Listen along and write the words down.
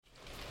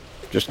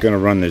Just going to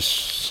run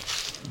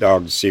this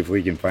dog to see if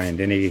we can find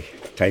any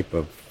type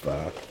of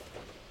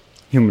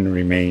human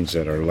remains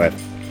that are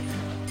left.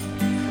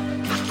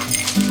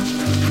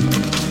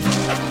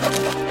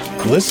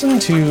 Listen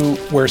to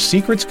Where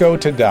Secrets Go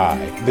to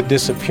Die, The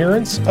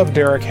Disappearance of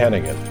Derek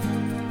Hennigan.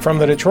 From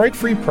the Detroit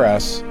Free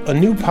Press, a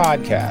new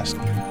podcast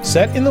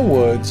set in the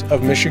woods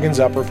of Michigan's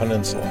Upper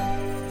Peninsula.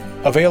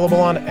 Available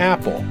on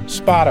Apple,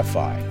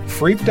 Spotify,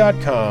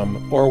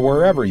 Freep.com, or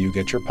wherever you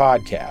get your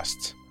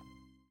podcasts.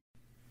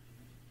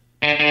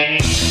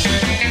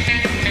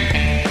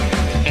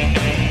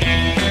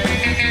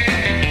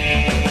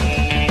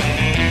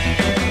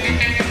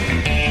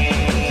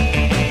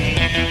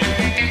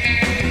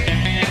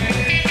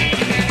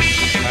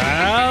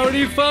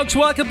 Howdy, folks.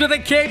 Welcome to the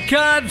Cape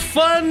Cod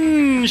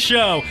Fun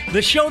Show.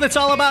 The show that's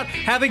all about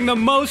having the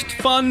most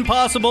fun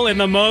possible in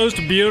the most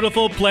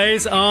beautiful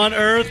place on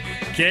Earth,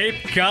 Cape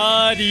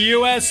Cod,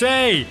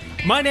 USA.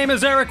 My name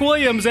is Eric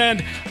Williams,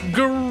 and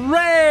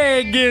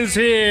Greg is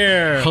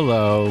here.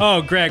 Hello.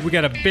 Oh, Greg, we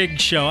got a big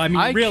show. I mean,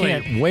 I really.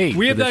 can't wait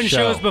We have for the done show.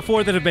 shows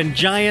before that have been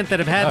giant, that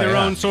have had their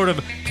own sort of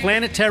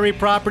planetary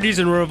properties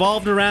and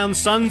revolved around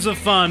suns of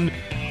fun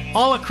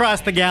all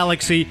across the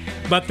galaxy.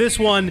 But this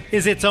one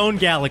is its own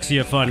galaxy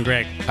of fun,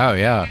 Greg. Oh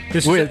yeah,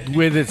 This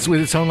with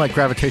its own like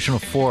gravitational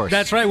force.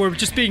 That's right. We're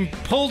just being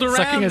pulled around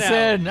sucking us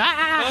now. in.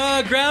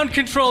 Ah! Ground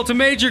control to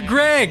Major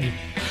Greg.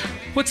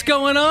 What's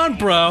going on,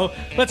 bro?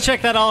 Let's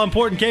check that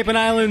all-important Cape and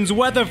Islands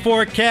weather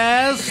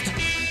forecast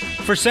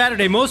for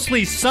Saturday.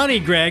 Mostly sunny,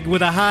 Greg,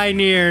 with a high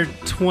near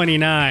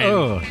 29.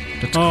 Oh,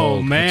 that's Oh,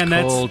 cold. man,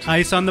 that's that's cold.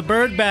 ice on the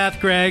bird bath,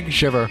 Greg.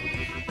 Shiver.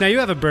 Now, you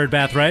have a bird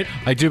bath, right?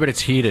 I do, but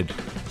it's heated.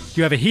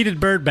 You have a heated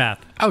bird bath.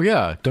 Oh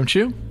yeah, don't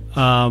you?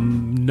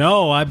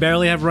 No, I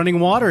barely have running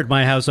water at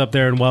my house up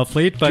there in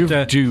Wellfleet.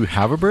 But Do you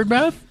have a bird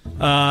bath?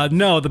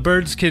 no, the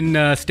birds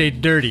can stay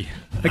dirty.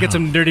 I got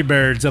some dirty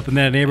birds up in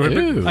that neighborhood.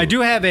 Ew. But I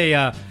do have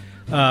a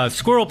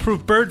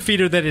squirrel-proof bird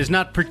feeder that is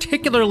not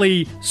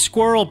particularly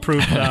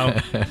squirrel-proof, though.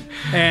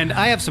 And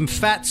I have some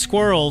fat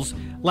squirrels.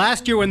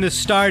 Last year when this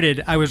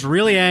started, I was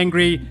really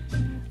angry.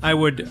 I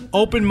would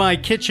open my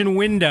kitchen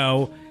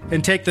window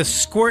and take the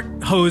squirt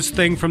hose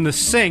thing from the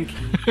sink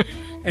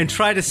and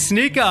try to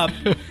sneak up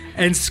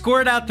and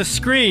squirt out the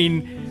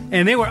screen.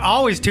 And they were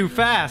always too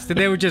fast, and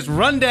they would just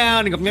run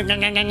down and go,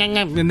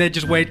 and they'd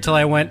just wait till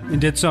I went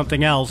and did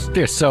something else.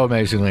 They're so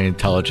amazingly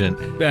intelligent.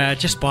 It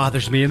just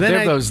bothers me. And then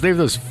They have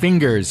those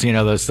fingers, you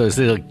know, those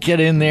they'll get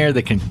in there.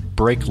 They can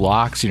break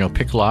locks, you know,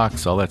 pick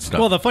locks, all that stuff.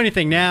 Well, the funny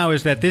thing now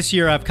is that this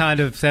year I've kind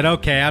of said,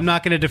 okay, I'm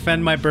not going to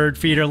defend my bird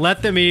feeder.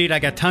 Let them eat. I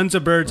got tons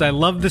of birds. I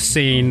love the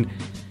scene.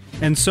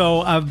 And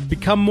so I've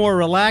become more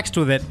relaxed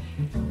with it.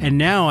 And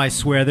now I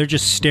swear they're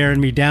just staring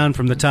me down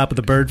from the top of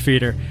the bird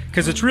feeder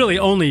because it's really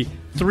only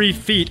 3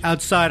 feet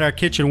outside our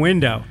kitchen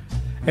window.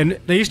 And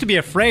they used to be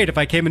afraid if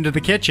I came into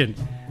the kitchen.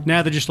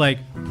 Now they're just like,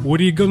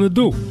 what are you going to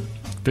do?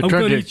 They're I'm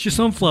trying going to to- eat your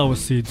sunflower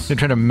seeds. They're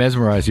trying to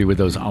mesmerize you with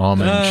those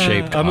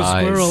almond-shaped I'm a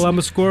eyes. squirrel. I'm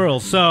a squirrel.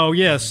 So,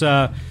 yes,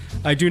 I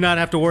do not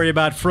have to worry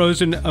about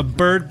frozen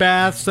bird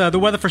baths. The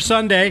weather for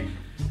Sunday,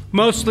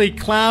 mostly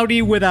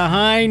cloudy with a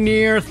high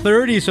near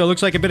 30, so it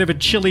looks like a bit of a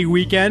chilly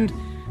weekend.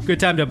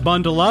 Good time to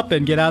bundle up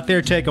and get out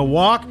there, take a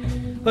walk.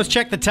 Let's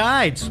check the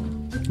tides.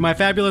 My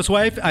fabulous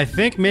wife, I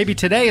think maybe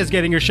today, is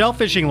getting her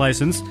shellfishing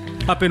license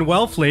up in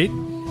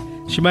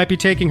Wellfleet. She might be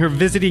taking her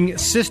visiting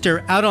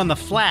sister out on the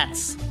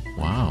flats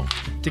Wow.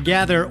 to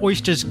gather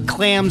oysters,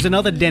 clams, and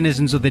other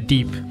denizens of the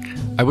deep.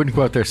 I wouldn't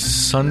go out there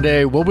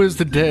Sunday. What was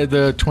the day?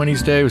 The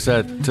 20s day? Was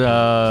that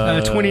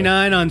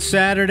 29 on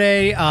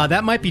Saturday.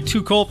 That might be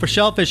too cold for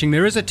shellfishing.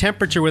 There is a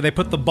temperature where they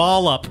put the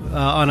ball up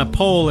on a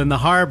pole in the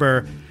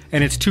harbor,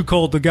 and it's too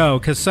cold to go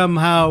because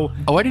somehow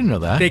Oh, I didn't know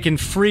that. they can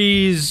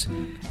freeze,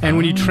 and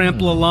when you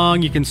trample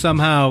along, you can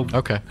somehow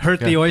hurt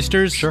the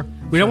oysters. Sure.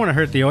 We don't want to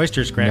hurt the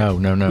oysters, Greg. No.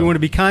 We want to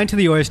be kind to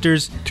the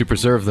oysters To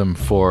preserve them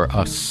for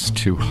us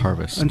to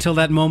harvest until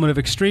that moment of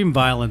extreme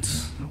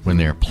violence when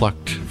they are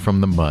plucked from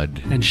the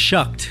mud and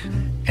shucked.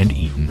 and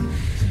eaten.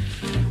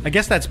 I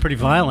guess that's pretty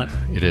violent.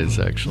 It is,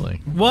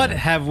 actually. What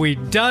have we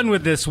done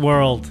with this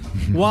world?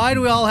 Why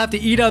do we all have to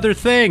eat other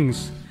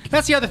things?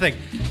 That's the other thing.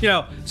 You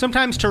know,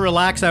 sometimes to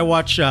relax, I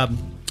watch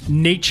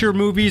nature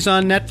movies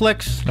on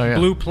Netflix. Oh, yeah.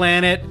 Blue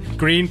Planet,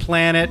 Green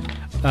Planet,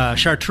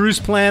 Chartreuse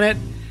Planet.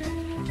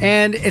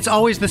 And it's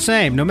always the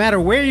same. No matter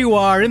where you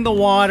are, in the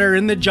water,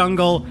 in the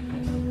jungle,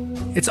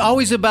 it's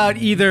always about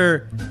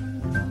either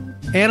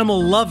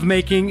animal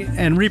lovemaking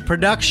and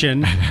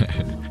reproduction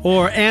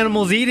or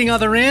animals eating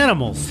other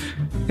animals.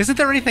 Isn't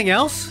there anything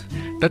else?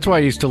 That's why I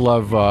used to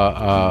love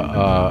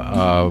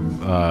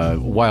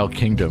Wild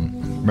Kingdom.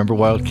 Remember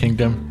Wild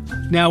Kingdom?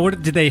 Now,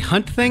 what did they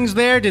hunt things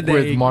there? Did they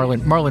With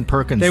Marlon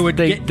Perkins.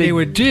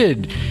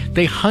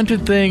 They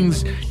hunted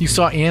things. You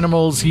saw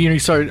animals. You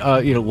saw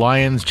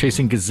lions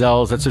chasing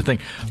gazelles. That sort of thing.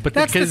 But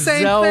That's the the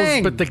same gazelles.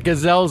 thing. But the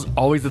gazelles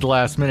always at the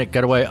last minute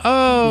got away.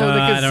 Oh, No,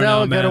 the I don't gazelle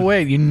know, got man.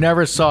 away. You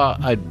never saw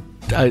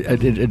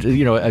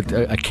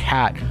a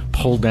cat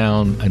pull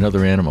down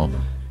another animal.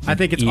 I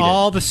think it's Eat it.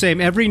 all the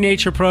same. Every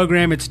nature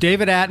program, it's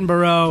David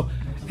Attenborough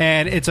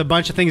and it's a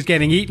bunch of things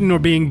getting eaten or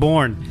being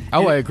born.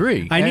 Oh, I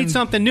agree. I need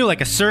something new,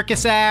 like a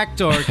circus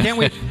act, or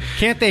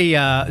can't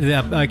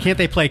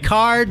they play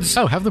cards?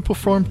 Oh, have them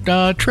perform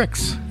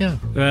tricks. Yeah.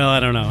 Well, I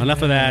don't know.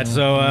 Enough of that.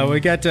 So we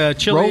got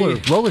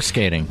chili. Roller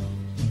skating.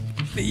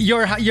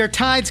 Your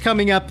tides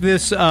coming up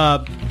this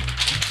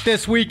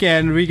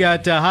weekend. We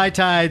got high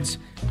tides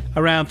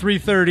around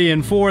 3:30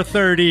 and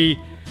 4:30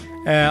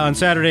 on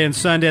Saturday and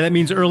Sunday. That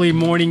means early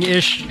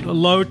morning-ish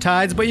low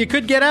tides, but you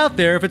could get out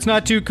there if it's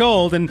not too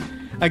cold. And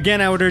again,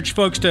 I would urge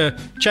folks to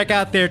check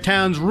out their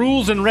town's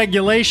rules and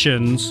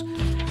regulations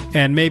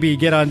and maybe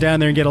get on down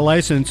there and get a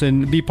license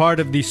and be part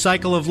of the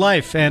cycle of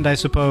life and, I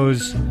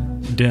suppose,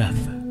 death.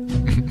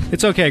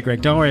 It's okay,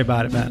 Greg. Don't worry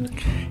about it, man.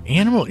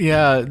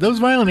 Those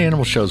violent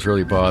animal shows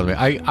really bother me.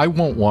 I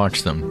won't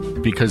watch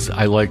them because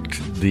I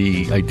liked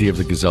the idea of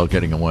the gazelle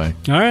getting away.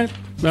 All right.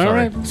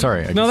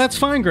 Sorry. No, that's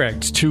fine, Greg.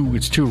 It's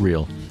too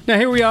real. Now,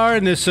 here we are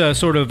in this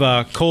sort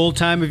of cold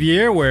time of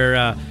year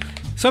where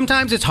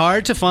sometimes it's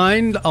hard to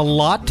find a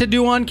lot to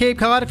do on Cape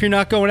Cod if you're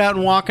not going out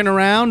and walking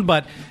around.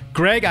 But,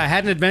 Greg, I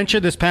had an adventure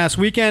this past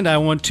weekend I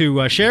want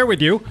to share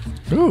with you.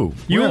 Ooh.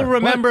 You will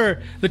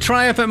remember the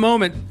triumphant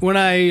moment when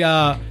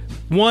I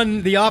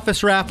won the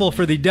office raffle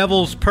for the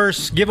Devil's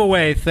Purse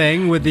giveaway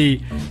thing with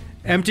the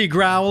empty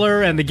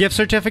growler and the gift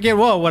certificate.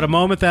 Whoa, what a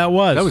moment that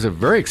was. That was a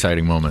very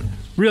exciting moment.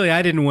 Really,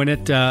 I didn't win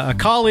it. A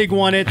colleague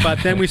won it,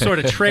 but then we sort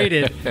of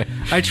traded.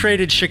 I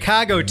traded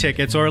Chicago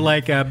tickets, or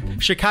like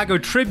Chicago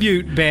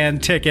tribute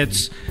band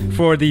tickets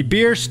for the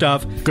beer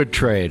stuff. Good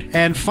trade.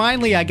 And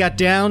finally, I got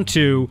down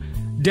to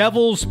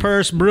Devil's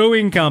Purse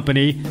Brewing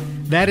Company.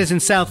 That is in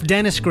South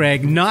Dennis,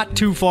 Greg, not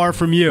too far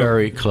from you.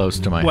 Very close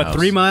to my house. What,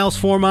 3 miles,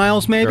 4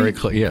 miles, maybe? Very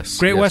close, yes.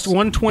 Great West,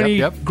 120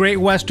 Yep. Great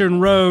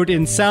Western Road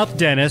in South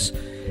Dennis.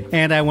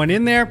 And I went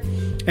in there,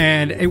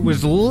 and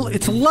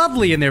it's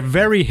lovely in there,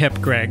 very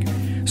hip, Greg.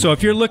 So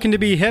if you're looking to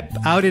be hip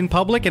out in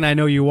public, and I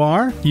know you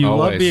are, you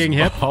Always. love being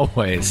hip.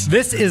 Always.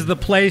 This is the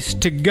place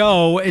to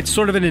go. It's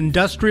sort of an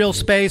industrial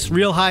space,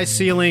 real high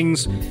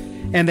ceilings,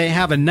 and they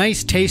have a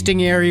nice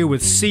tasting area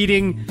with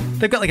seating.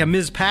 They've got like a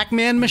Ms.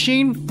 Pac-Man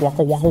machine.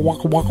 Waka, waka,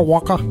 waka, waka,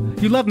 waka.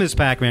 You love Ms.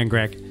 Pac-Man,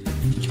 Greg.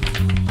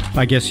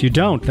 I guess you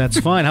don't. That's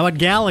fine. How about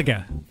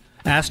Galaga?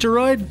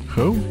 Asteroid?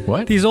 Who?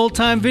 What? These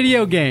old-time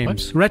video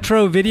games. What?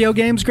 Retro video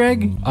games,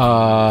 Greg?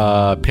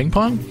 Ping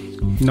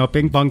pong? No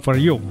ping pong for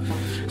you.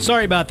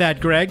 Sorry about that,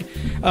 Greg.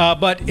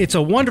 But it's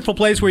a wonderful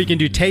place where you can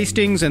do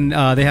tastings, and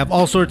they have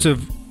all sorts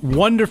of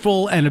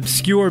wonderful and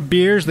obscure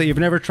beers that you've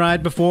never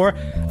tried before.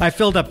 I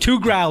filled up 2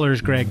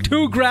 growlers, Greg.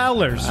 2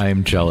 growlers. I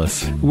am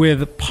jealous.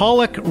 With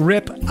Pollock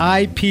Rip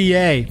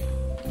IPA.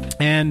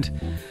 And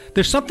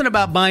there's something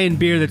about buying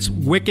beer that's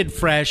wicked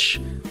fresh,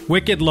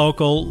 wicked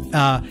local.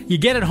 You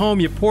get it home,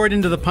 you pour it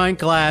into the pint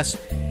glass.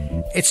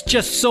 It's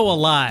just so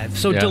alive,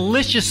 so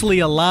deliciously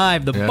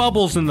alive. The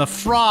bubbles and the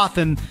froth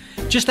and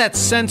just that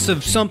sense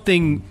of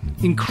something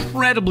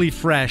incredibly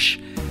fresh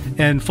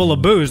and full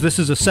of booze. This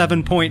is a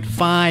 7.5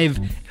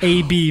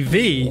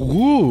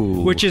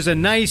 ABV, which is a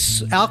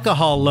nice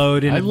alcohol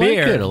load in a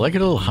beer. I like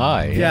it a little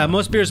high. Yeah,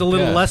 most beers a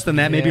little less than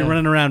that, maybe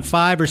running around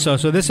 5 or so.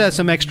 So this has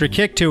some extra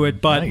kick to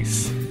it, but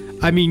nice.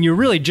 I mean, you're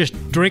really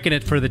just drinking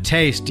it for the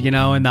taste,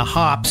 and the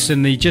hops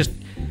and the just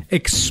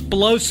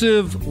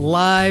explosive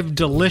live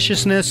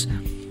deliciousness.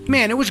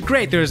 Man, it was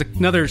great. There was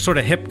another sort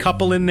of hip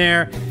couple in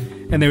there,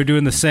 and they were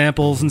doing the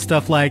samples and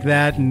stuff like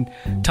that and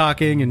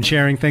talking and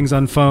sharing things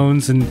on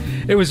phones, and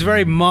it was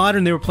very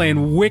modern. They were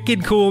playing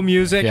wicked cool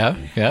music. Yeah.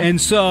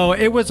 And so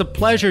it was a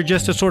pleasure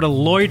just to sort of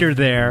loiter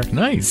there.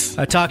 Nice.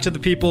 I talked to the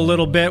people a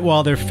little bit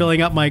while they're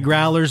filling up my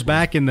growlers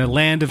back in the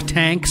land of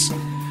tanks.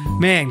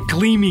 Man,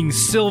 gleaming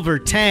silver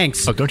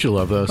tanks. Oh, don't you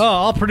love those? Oh,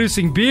 all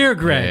producing beer,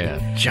 Greg.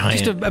 Yeah.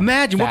 Giant. Just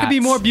imagine what could be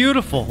more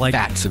beautiful, like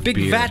vats of big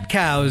beer. vat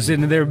cows,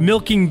 and they're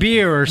milking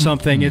beer or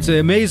something. It's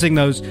amazing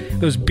those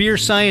beer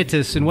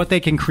scientists and what they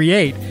can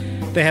create.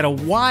 They had a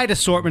wide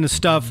assortment of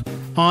stuff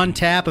on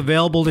tap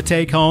available to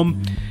take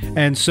home,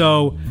 and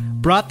so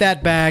brought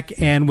that back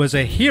and was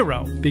a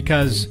hero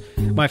because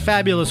my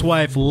fabulous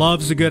wife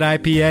loves a good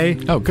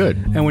IPA. Oh, good.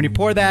 And when you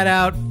pour that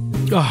out,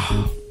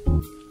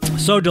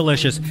 so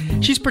delicious.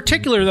 She's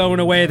particular, though, in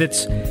a way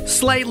that's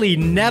slightly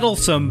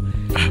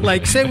nettlesome.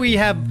 Like, say we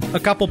have a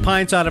couple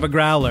pints out of a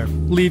growler,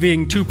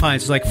 leaving 2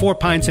 pints. It's like 4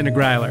 pints in a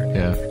growler.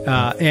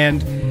 Yeah.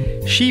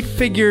 And she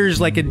figures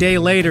like a day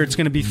later it's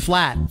going to be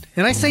flat.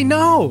 And I say,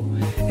 no,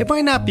 it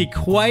might not be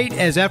quite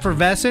as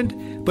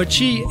effervescent, but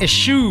she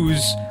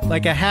eschews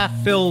like a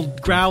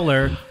half-filled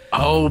growler.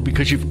 Oh,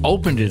 because you've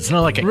opened it. It's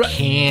not like a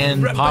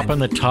can pop on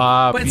the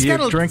top. But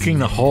You're drinking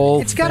the whole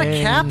thing. It's got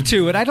a cap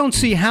to it. I don't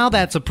see how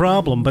that's a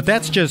problem, but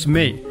that's just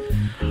me.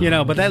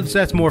 But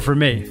that's more for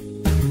me.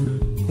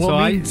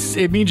 Well, so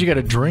it means you got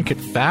to drink it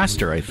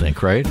faster, I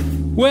think, right?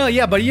 Well,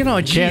 yeah, but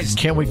geez.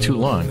 Can't wait too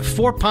long.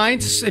 4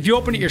 pints, if you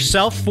open it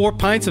yourself, 4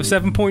 pints of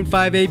 7.5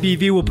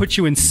 ABV will put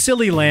you in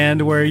silly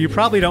land where you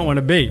probably don't want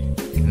to be.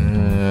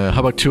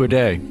 How about 2 a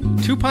day?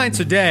 2 pints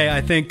a day,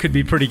 I think, could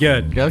be pretty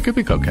good. Yeah, that could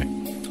be okay.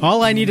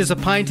 All I need is a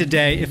pint a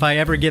day if I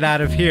ever get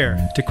out of here,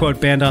 to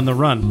quote Band on the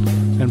Run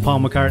and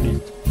Paul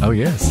McCartney. Oh,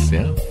 yes,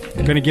 yeah.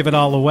 They're going to give it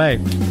all away.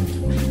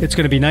 It's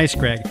going to be nice,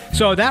 Greg.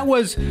 So that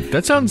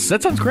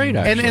sounds great,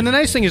 actually. And the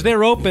nice thing is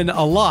they're open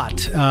a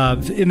lot.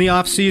 In the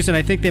off season,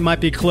 I think they might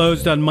be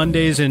closed on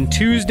Mondays and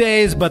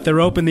Tuesdays, but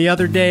they're open the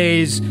other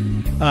days.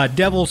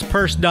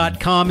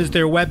 devilspurse.com is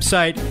their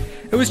website.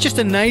 It was just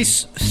a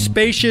nice,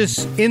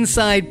 spacious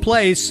inside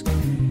place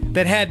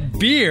that had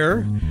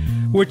beer,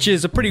 which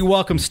is a pretty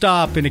welcome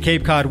stop in a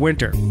Cape Cod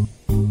winter.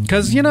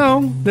 Because,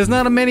 there's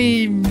not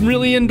many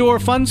really indoor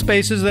fun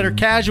spaces that are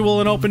casual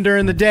and open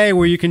during the day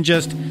where you can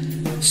just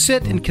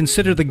sit and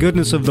consider the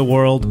goodness of the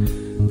world,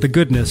 the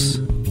goodness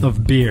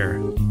of beer.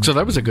 So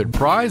that was a good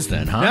prize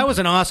then, huh? That was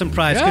an awesome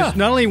prize, because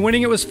not only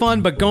winning it was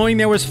fun, but going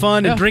there was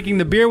fun, and drinking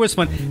the beer was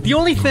fun. The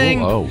only thing,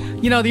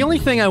 the only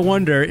thing I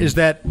wonder is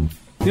that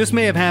this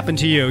may have happened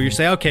to you. You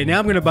say, okay, now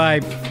I'm going to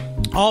buy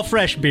all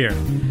fresh beer.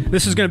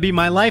 This is going to be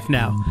my life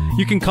now.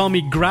 You can call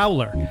me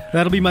Growler.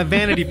 That'll be my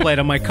vanity plate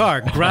on my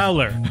car.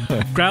 Growler.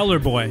 Growler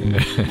boy.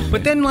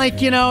 But then,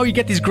 you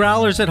get these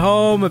growlers at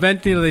home.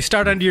 Eventually, they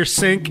start under your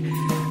sink.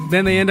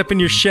 Then they end up in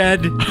your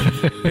shed.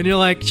 And you're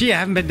like, gee, I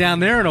haven't been down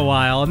there in a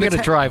while. And I'm going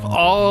to drive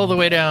all the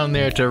way down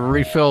there to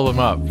refill them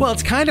up. Well,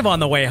 it's kind of on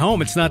the way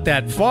home. It's not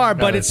that far.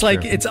 But it's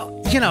like, it's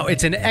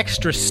an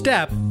extra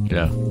step.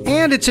 Yeah.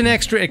 And it's an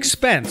extra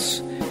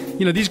expense.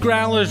 These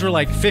growlers were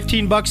like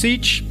 $15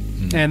 each.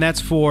 And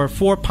that's for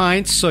 4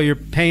 pints, so you're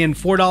paying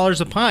 $4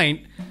 a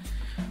pint,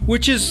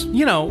 which is,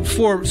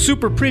 for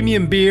super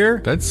premium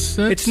beer,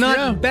 it's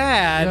not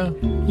bad.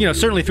 Yeah.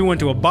 Certainly if you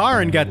went to a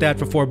bar and got that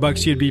for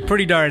 $4, you'd be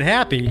pretty darn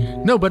happy.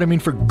 No, but I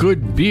mean, for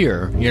good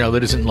beer,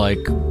 that isn't like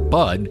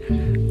Bud,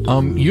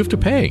 you have to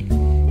pay.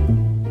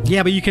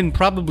 Yeah, but you can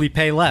probably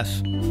pay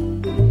less.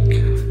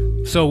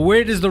 So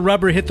where does the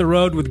rubber hit the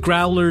road with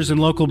growlers and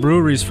local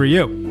breweries for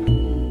you?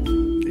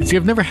 See,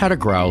 I've never had a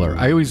growler.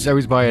 I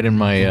always buy it in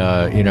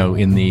my,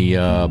 in the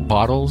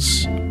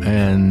bottles,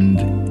 and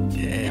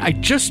I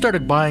just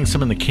started buying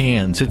some in the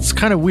cans. It's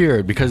kind of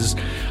weird because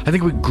I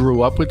think we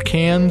grew up with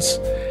cans,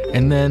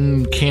 and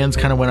then cans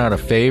kind of went out of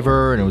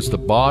favor, and it was the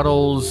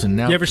bottles, and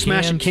now you ever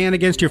smash a can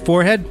against your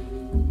forehead?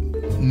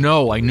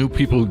 No, I knew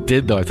people who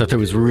did, though. I thought that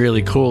was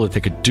really cool that they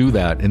could do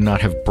that and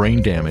not have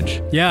brain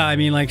damage. Yeah, I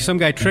mean, some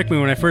guy tricked me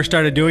when I first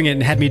started doing it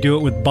and had me do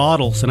it with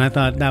bottles, and I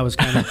thought that was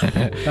kind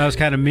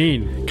of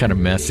mean. Kind of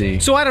messy.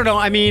 So I don't know.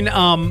 I mean,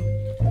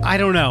 I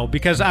don't know,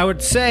 because I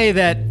would say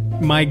that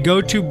my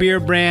go-to beer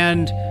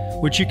brand,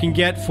 which you can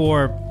get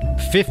for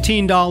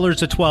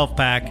 $15 a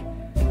 12-pack,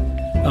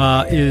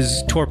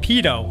 is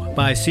Torpedo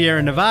by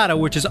Sierra Nevada,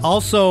 which is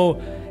also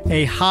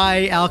a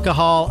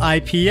high-alcohol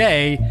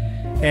IPA.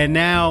 And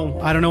now,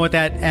 I don't know what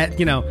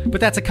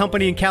but that's a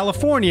company in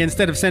California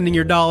instead of sending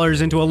your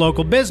dollars into a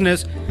local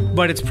business.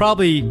 But it's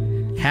probably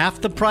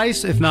half the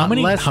price, if not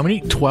less. How many?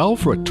 12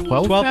 for a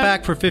 12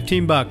 pack for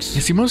 $15.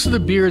 You see, most of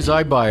the beers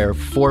I buy are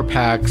 4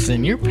 packs,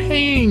 and you're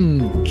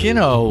paying,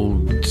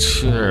 12,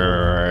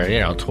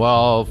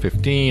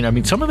 15. I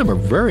mean, some of them are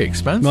very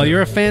expensive. Well,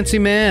 you're a fancy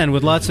man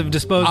with lots of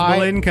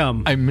disposable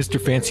income. I'm Mr.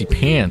 Fancy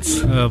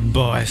Pants. Oh,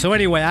 boy. So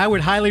anyway, I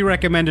would highly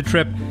recommend a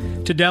trip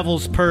to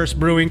Devil's Purse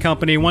Brewing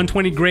Company,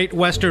 120 Great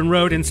Western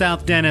Road in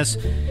South Dennis.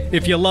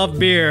 If you love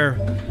beer,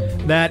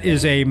 that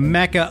is a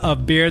mecca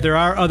of beer. There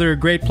are other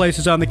great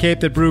places on the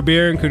Cape that brew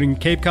beer, including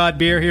Cape Cod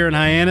Beer here in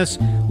Hyannis.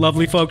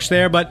 Lovely folks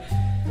there. But,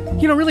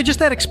 really just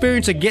that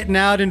experience of getting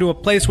out into a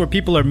place where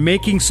people are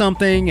making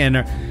something and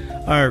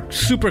are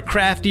super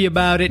crafty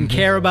about it and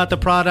care about the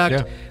product.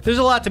 Yeah. There's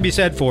a lot to be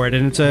said for it,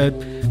 and it's a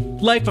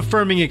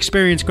life-affirming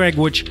experience, Greg,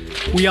 which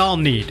we all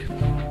need.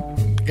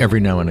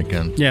 Every now and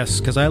again. Yes,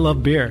 because I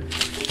love beer.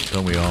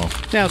 Don't we all?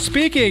 Now,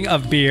 speaking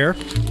of beer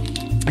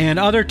and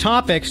other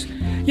topics,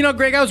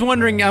 Greg, I was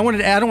wondering, I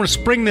don't want to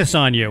spring this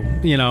on you,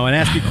 and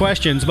ask you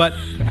questions, but,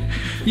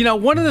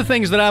 one of the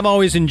things that I've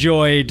always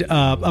enjoyed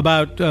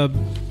about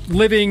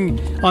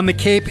living on the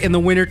Cape in the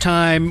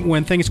wintertime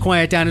when things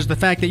quiet down is the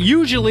fact that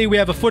usually we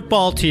have a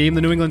football team,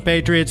 the New England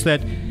Patriots,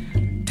 that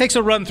takes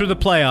a run through the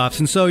playoffs.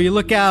 And so you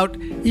look out,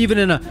 even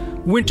in a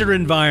winter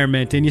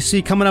environment, and you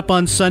see coming up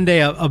on Sunday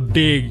a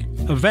big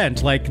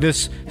event like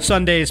this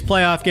Sunday's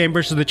playoff game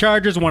versus the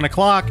Chargers, 1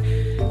 o'clock.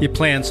 You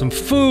plan some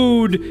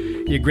food,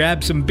 you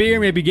grab some beer,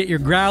 maybe get your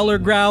growler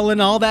growling,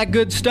 all that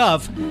good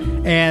stuff.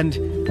 And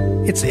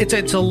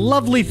it's a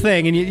lovely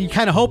thing, and you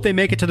kind of hope they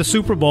make it to the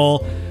Super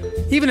Bowl.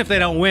 Even if they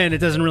don't win, it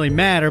doesn't really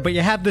matter. But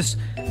you have this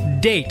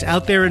date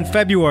out there in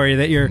February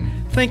that you're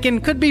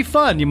thinking could be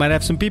fun. You might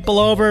have some people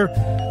over.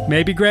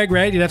 Maybe, Greg,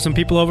 right? You'd have some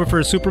people over for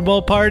a Super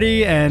Bowl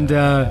party, and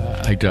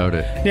I doubt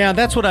it. Yeah,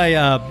 that's what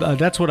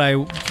I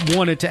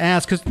wanted to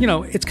ask, because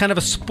it's kind of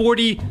a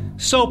sporty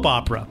soap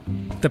opera.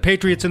 The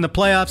Patriots in the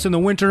playoffs in the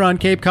winter on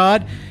Cape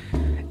Cod,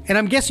 and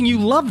I'm guessing you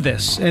love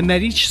this, and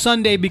that each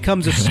Sunday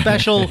becomes a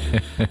special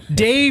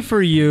day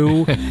for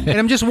you. And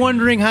I'm just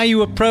wondering how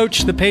you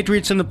approach the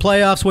Patriots in the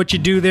playoffs. What you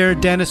do there,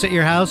 Dennis, at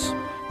your house?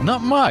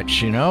 Not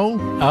much,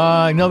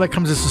 I know that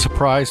comes as a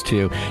surprise to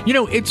you.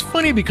 It's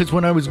funny because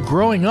when I was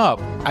growing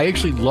up, I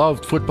actually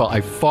loved football.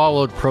 I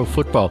followed pro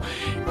football.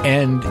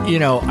 And,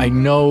 I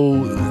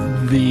know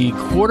the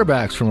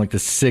quarterbacks from like the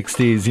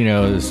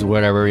 60s,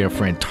 whatever,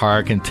 Fran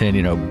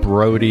Tarkenton,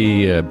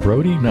 Brody,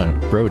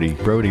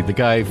 the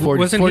guy,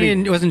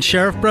 40. Wasn't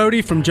Sheriff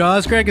Brody from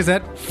Jaws, Greg? Is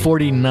that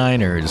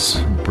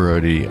 49ers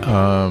Brody?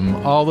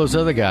 All those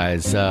other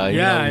guys.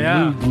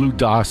 Lou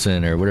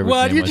Dawson or whatever.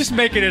 Well, you're just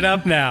making it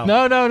up now.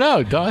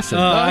 No, Dawson.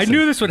 I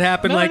knew this would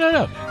happen.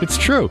 No. It's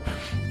true.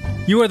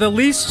 You are the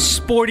least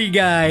sporty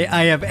guy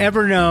I have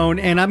ever known,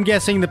 and I'm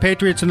guessing the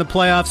Patriots in the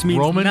playoffs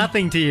means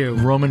nothing to you.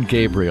 Roman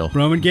Gabriel.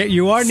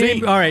 You are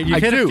named. All right, you've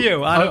hit a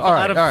few. Out of all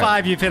right.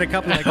 5, you've hit a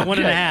couple, like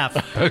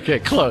 1.5. Okay,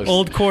 close.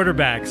 Old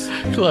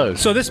quarterbacks.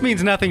 Close. So this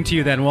means nothing to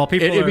you then. While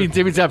people it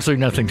means absolutely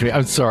nothing to me.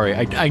 I'm sorry.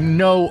 I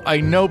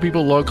know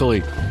people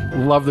locally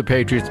love the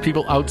Patriots.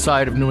 People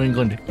outside of New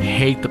England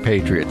hate the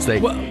Patriots. They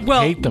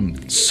hate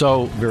them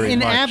so very much.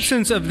 In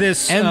absence of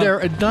this... And they're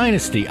a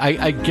dynasty.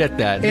 I get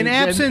that. In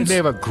absence they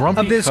have a grumpy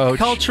of this coach.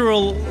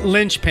 cultural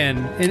linchpin,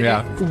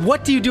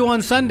 what do you do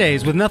on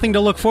Sundays with nothing to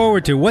look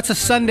forward to? What's a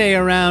Sunday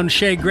around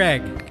Shea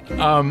Greg?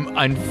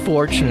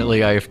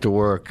 Unfortunately, I have to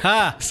work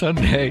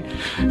Sunday,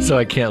 so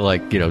I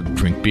can't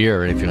drink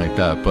beer or anything like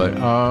that. But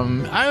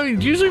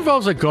it usually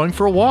involves going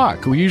for a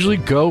walk. We usually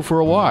go for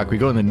a walk. We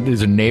go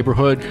there's a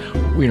neighborhood.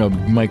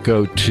 Might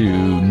go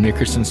to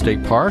Nickerson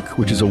State Park,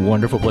 which is a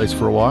wonderful place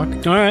for a walk.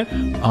 All right.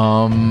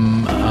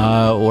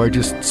 Or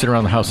just sit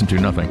around the house and do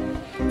nothing.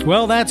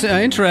 Well, that's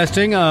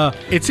interesting.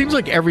 It seems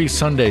like every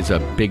Sunday's a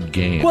big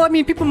game. Well, I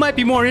mean, people might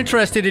be more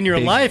interested in your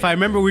life. I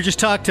remember we just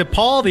talked to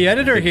Paul, the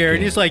editor here,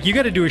 and he's like, you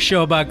got to do a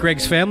show about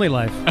Greg's family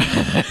life.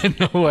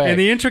 No way. And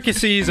the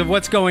intricacies of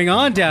what's going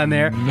on down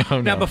there.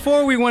 No. Now,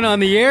 before we went on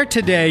the air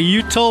today,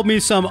 you told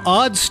me some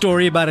odd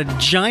story about a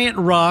giant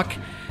rock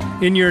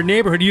in your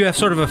neighborhood. You have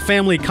sort of a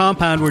family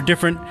compound where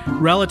different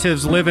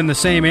relatives live in the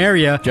same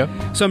area. Yep.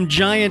 Some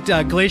giant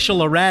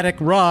glacial erratic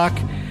rock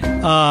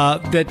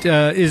that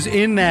is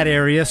in that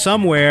area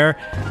somewhere,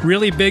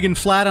 really big and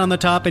flat on the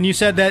top. And you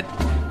said that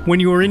when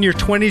you were in your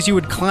 20s, you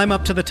would climb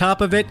up to the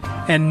top of it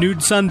and nude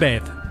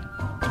sunbathe.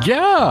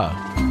 Yeah,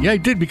 I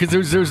did because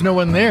there was no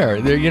one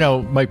there.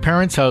 My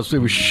parents' house, it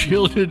was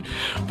shielded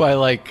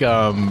by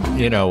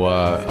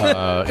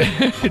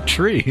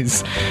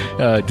trees,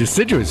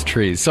 deciduous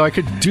trees, so I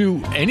could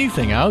do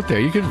anything out there.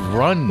 You could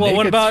run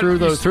naked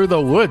through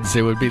the woods.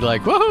 It would be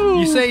like,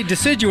 whoa. You say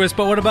deciduous,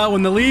 but what about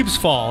when the leaves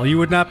fall? You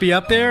would not be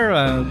up there.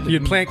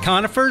 You'd plant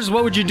conifers.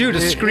 What would you do to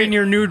screen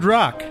your nude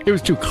rock? It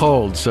was too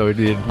cold, so it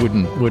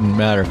wouldn't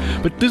matter.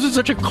 But this is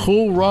such a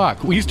cool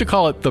rock. We used to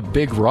call it the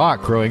Big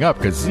Rock growing up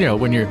because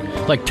when you're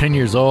like 10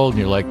 years old and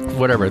you're like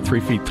 3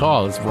 feet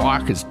tall, this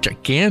rock is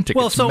gigantic.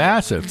 It's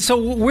massive. So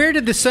where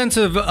did the sense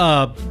of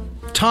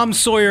Tom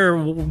Sawyer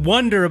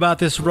wonder about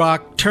this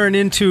rock turn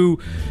into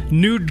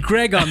nude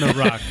Greg on the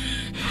rock?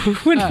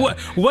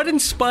 What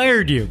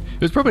inspired you?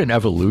 It was probably an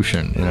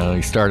evolution.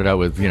 He started out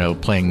with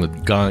playing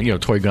with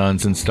toy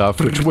guns and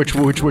stuff, which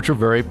were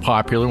very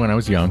popular when I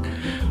was young.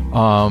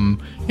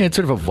 It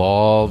sort of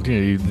evolved.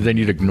 Then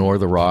you'd ignore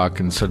the rock,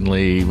 and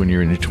suddenly, when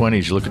you're in your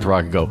 20s, you look at the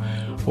rock and go,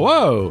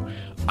 "Whoa!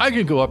 I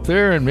can go up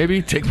there and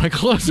maybe take my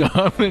clothes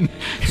off." And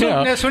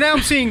so now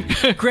I'm seeing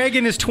Greg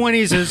in his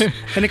 20s as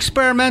an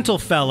experimental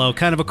fellow,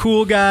 kind of a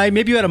cool guy.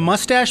 Maybe you had a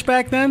mustache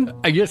back then?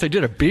 Yes, I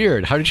did a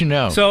beard. How did you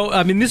know? So,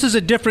 I mean, this is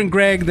a different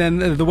Greg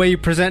than the way you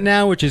present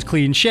now, which is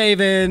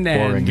clean-shaven.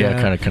 Boring,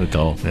 kind of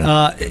dull.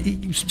 Yeah.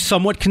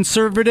 Somewhat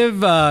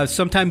conservative,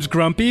 sometimes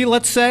grumpy,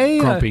 let's say.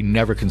 Grumpy,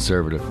 never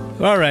conservative.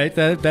 All right,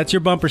 that's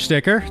your bumper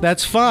sticker.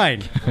 That's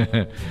fine.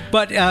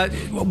 But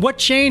what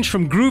changed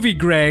from groovy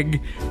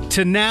Greg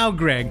to now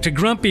Greg? To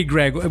grumpy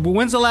Greg?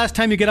 When's the last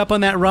time you get up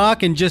on that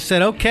rock and just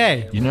said,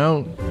 okay?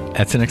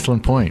 That's an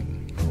excellent point.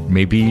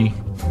 Maybe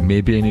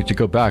I need to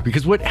go back.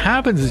 Because what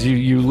happens is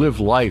you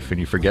live life and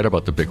you forget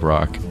about the big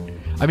rock.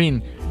 I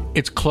mean,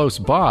 it's close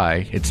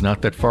by. It's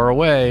not that far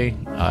away.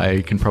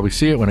 I can probably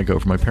see it when I go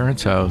from my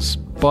parents' house.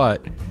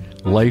 But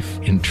life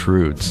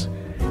intrudes.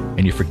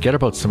 And you forget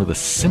about some of the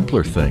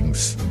simpler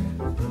things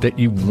that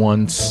you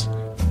once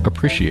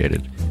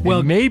appreciated. Well,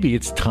 and maybe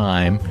it's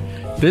time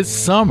this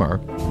summer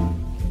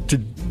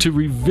to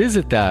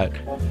revisit that,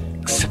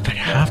 except I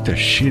have to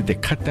shoot. They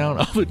cut down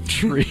all the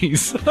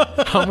trees.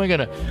 How am I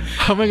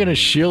gonna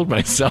shield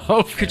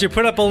myself? Could you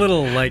put up a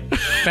little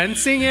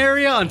fencing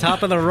area on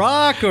top of the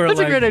rock, or that's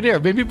a great idea.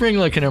 Maybe bring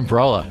an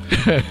umbrella,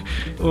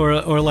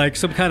 or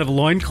some kind of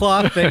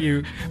loincloth that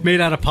you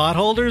made out of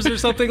potholders or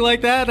something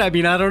like that. I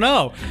mean, I don't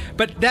know,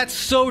 but that's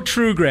so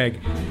true, Greg.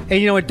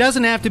 And it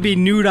doesn't have to be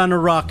nude on a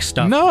rock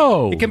stuff.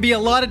 No, it can be a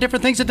lot of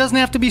different things. It doesn't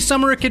have to be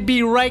summer. It could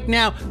be right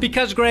now.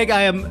 Because, Greg,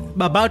 I am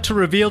about to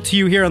reveal to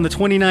you here on the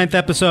 29th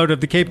episode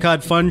of the Cape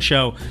Cod Fun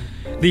Show,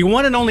 the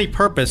one and only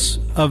purpose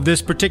of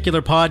this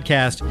particular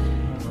podcast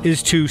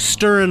is to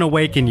stir and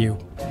awaken you.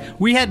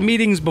 We had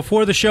meetings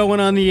before the show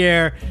went on the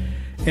air,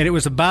 and it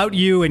was about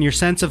you and your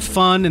sense of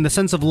fun and the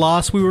sense of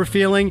loss we were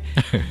feeling.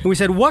 And we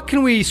said, what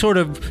can we sort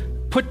of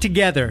put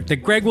together that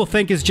Greg will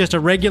think is just a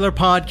regular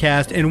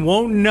podcast and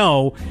won't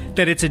know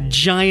that it's a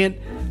giant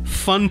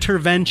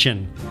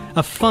fun-tervention.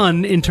 A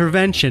fun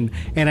intervention.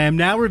 And I am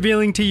now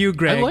revealing to you,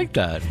 Greg. I like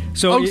that.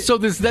 So that's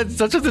what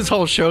this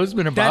whole show's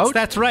been about?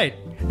 That's right.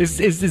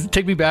 Is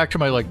take me back to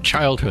my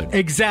childhood.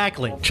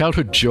 Exactly.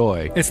 Childhood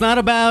joy. It's not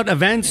about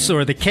events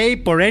or the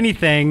Cape or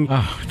anything.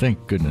 Oh,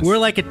 thank goodness. We're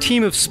like a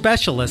team of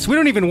specialists. We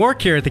don't even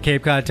work here at the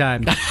Cape Cod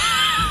Times.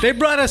 They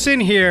brought us in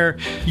here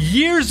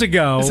years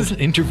ago. This is an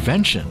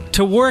intervention.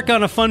 To work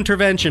on a fun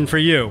intervention for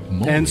you.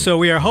 And so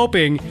we are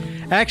hoping,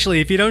 actually,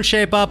 if you don't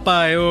shape up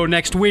by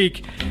next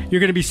week, you're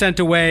going to be sent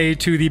away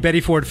to the Betty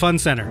Ford Fun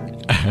Center.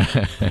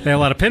 They have a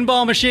lot of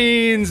pinball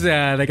machines,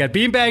 they got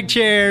beanbag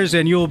chairs,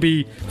 and you'll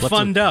be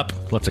funned up.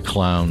 Lots of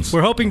clowns.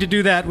 We're hoping to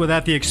do that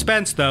without the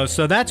expense, though,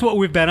 so that's what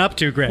we've been up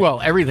to, Greg.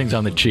 Well, everything's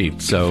on the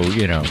cheap, so,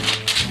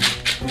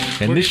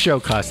 And this show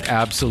costs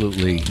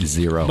absolutely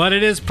zero. But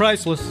it is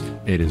priceless.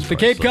 It is The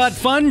priceless. Cape Cod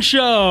Fun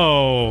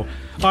Show.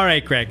 All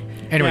right, Greg.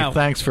 Anyway, Now,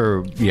 thanks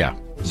for,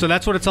 so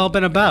that's what it's all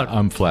been about.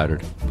 I'm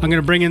flattered. I'm going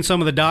to bring in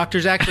some of the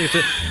doctors. Actually,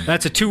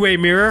 that's a two-way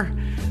mirror.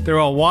 They're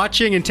all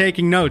watching and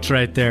taking notes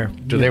right there.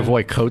 Do they have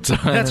white coats on?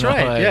 That's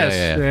right. Oh, Yes,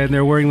 yeah. and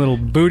they're wearing little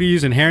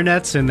booties and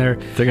hairnets, and They're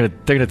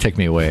gonna take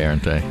me away,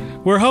 aren't they?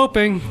 we're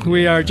hoping.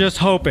 We are just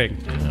hoping.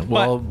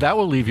 Well, that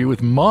will leave you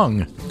with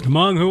Mung.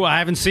 Mung, who I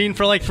haven't seen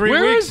for like 3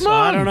 Where weeks. is Mung?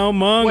 I don't know,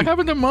 Mung. What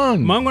happened to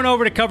Mung? Mung went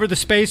over to cover the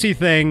Spacey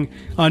thing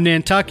on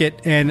Nantucket,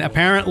 and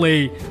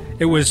apparently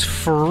it was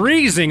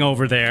freezing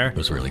over there. It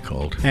was really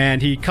cold. And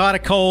he caught a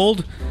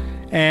cold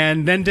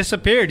and then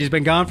disappeared. He's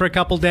been gone for a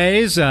couple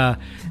days,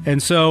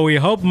 and so we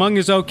hope Mung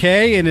is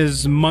okay in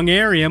his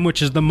Mungarium,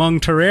 which is the Mung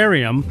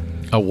terrarium,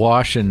 A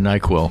wash in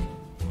NyQuil.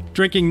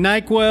 drinking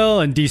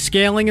NyQuil and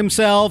descaling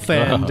himself.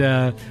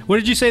 And what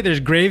did you say? There's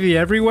gravy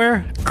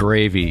everywhere?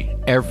 Gravy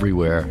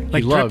everywhere.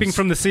 Like He dripping loves-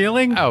 from the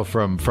ceiling? Oh,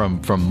 from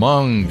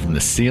Mung, from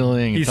the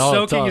ceiling. He's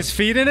soaking his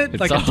feet in it?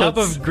 it's Like a all- tub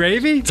of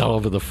gravy? It's all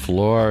over the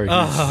floor.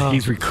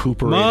 He's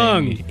recuperating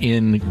Mung.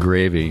 in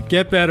gravy.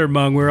 Get better,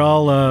 Mung. We're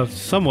all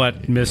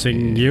somewhat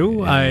missing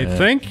you, I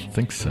think. I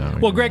think so.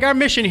 Well, Greg, our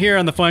mission here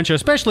on the Fun Show,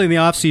 especially in the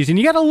off-season,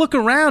 you got to look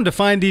around to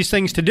find these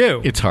things to do.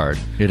 It's hard.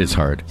 It is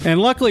hard.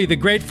 And luckily, the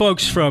great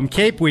folks from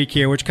Cape Week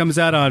here, which comes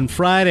out on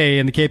Friday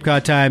in the Cape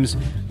Cod Times,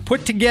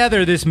 put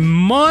together this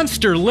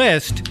monster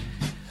list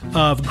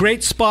of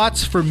great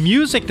spots for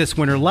music this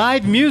winter,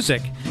 live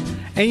music.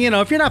 And,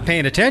 if you're not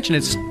paying attention,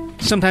 it's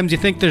sometimes you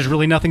think there's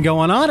really nothing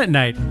going on at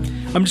night.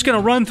 I'm just going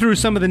to run through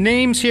some of the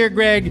names here,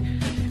 Greg.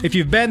 If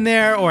you've been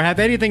there or have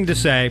anything to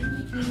say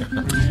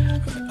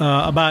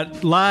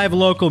about live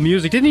local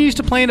music. Didn't he used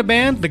to play in a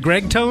band, the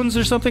Greg Tones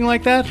or something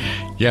like that?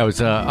 Yeah, it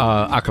was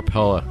a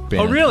cappella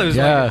band. Oh, really? It was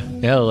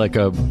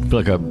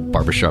like a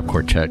barbershop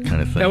quartet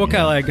kind of thing. Yeah, what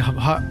kind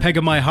of Peg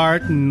of My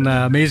Heart and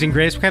Amazing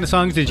Grace? What kind of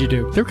songs did you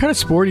do? They were kind of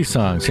sporty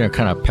songs,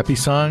 kind of peppy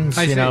songs.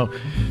 I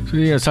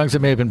see. Songs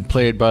that may have been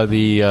played by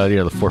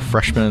the Four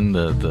Freshmen,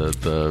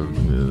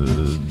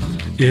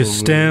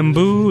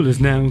 Istanbul is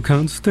now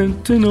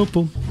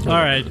Constantinople. All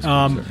right.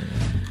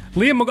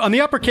 Liam, on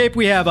the Upper Cape,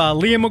 we have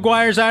Liam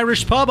McGuire's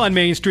Irish Pub on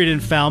Main Street in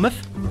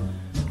Falmouth.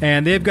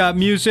 And they've got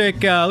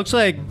music, looks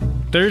like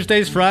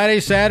Thursdays,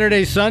 Fridays,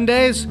 Saturdays,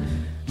 Sundays.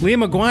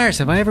 Liam McGuire's,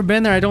 have I ever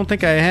been there? I don't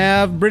think I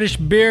have. British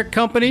Beer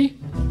Company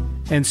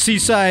and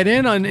Seaside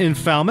Inn in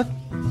Falmouth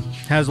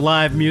has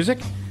live music.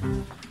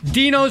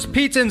 Dino's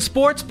Pizza and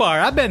Sports Bar.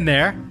 I've been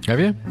there.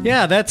 Have you?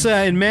 Yeah, that's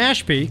in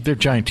Mashpee. They're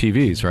giant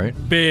TVs, right?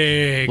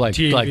 Big Like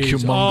TVs.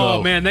 humongo.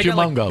 Oh, man.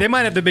 Humongo. They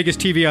might have the biggest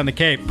TV on the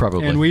Cape.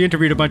 Probably. And we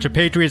interviewed a bunch of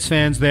Patriots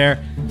fans there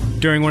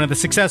during one of the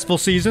successful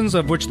seasons,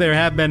 of which there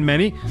have been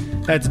many.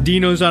 That's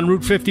Dino's on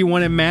Route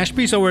 51 in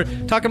Mashpee. So we're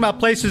talking about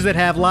places that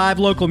have live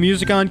local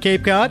music on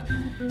Cape Cod.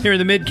 Here in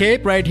the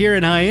Mid-Cape, right here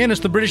in Hyannis,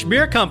 the British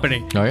Beer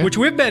Company, Oh, yeah? which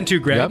we've been to,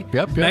 Greg.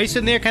 Yep. Nice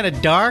in there, kind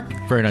of dark.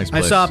 Very nice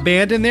place. I saw a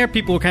band in there.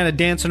 People were kind of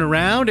dancing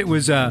around. It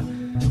was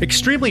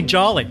extremely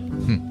jolly.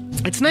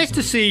 It's nice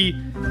to see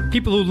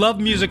people who love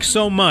music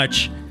so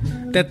much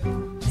that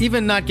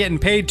even not getting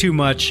paid too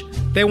much,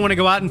 they want to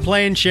go out and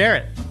play and share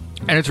it.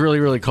 And it's really,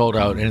 really cold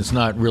out, and it's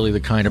not really the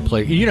kind of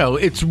place.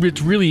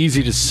 It's really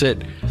easy to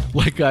sit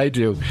like I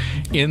do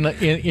in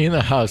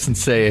the house and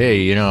say,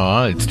 hey,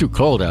 it's too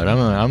cold out.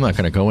 I'm not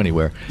going to go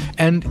anywhere.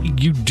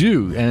 And you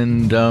do,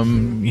 and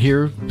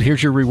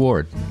here's your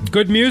reward.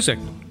 Good music.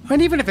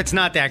 And even if it's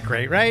not that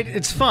great, right?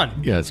 It's fun.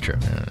 Yeah, that's true.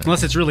 Yeah.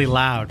 Unless it's really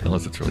loud.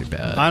 Unless it's really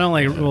bad. I don't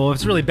like. Well, if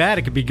it's really bad,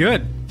 it could be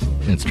good.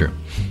 It's true.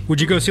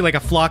 Would you go see like a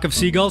Flock of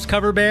Seagulls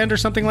cover band or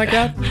something like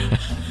that?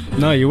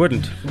 No, you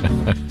wouldn't.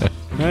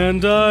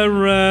 And I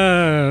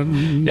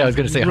ran. Yeah, I was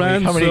going to say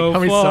how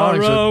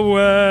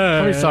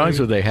many songs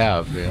would they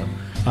have? Yeah.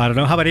 I don't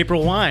know. How about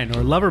April Wine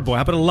or Loverboy?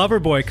 How about a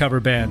Loverboy cover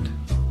band?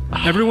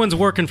 Everyone's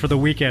working for the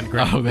weekend,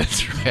 Greg. Oh,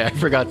 that's right. I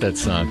forgot that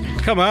song.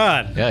 Come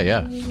on.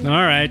 Yeah. All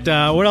right.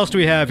 What else do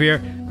we have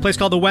here? A place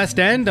called the West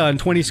End on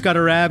 20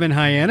 Scudder Ave in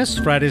Hyannis.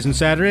 Fridays and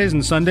Saturdays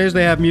and Sundays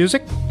they have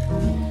music.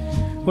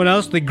 What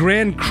else? The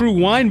Grand Cru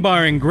Wine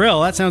Bar and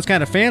Grill. That sounds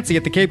kind of fancy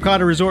at the Cape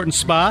Cod Resort and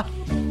Spa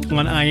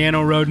on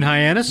Iano Road in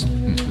Hyannis.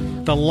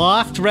 the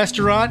Loft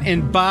Restaurant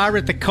and Bar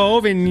at the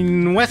Cove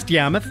in West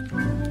Yarmouth,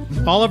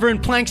 Oliver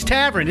and Plank's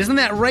Tavern. Isn't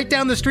that right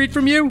down the street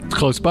from you? It's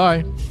close by.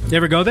 You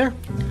ever go there?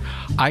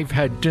 I've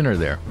had dinner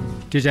there.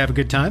 Did you have a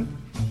good time?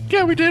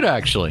 Yeah, we did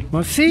actually.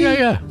 Well, see?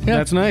 Yeah.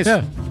 That's nice.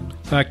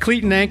 Yeah.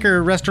 Cleat and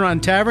Anchor Restaurant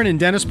and Tavern in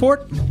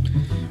Dennisport.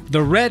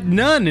 The Red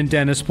Nun in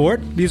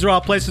Dennisport. These are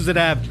all places that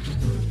have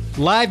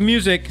live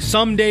music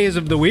some days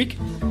of the week.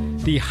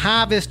 The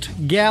Harvest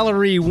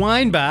Gallery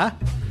Wine Bar,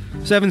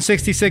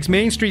 766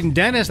 Main Street in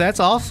Dennis. That's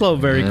also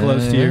very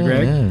close to you,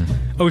 Greg. Yeah.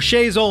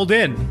 O'Shea's Old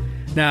Inn.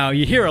 Now,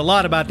 you hear a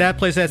lot about that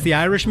place. That's the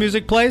Irish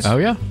music place. Oh,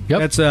 yeah?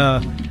 Yep.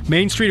 That's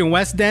Main Street in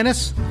West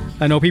Dennis.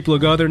 I know people who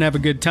go there and have a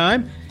good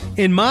time.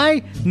 In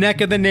my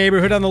neck of the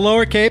neighborhood on the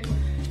Lower Cape,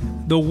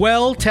 the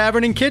Well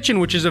Tavern and Kitchen,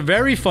 which is a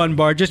very fun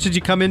bar just as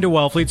you come into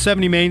Wellfleet,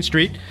 70 Main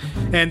Street.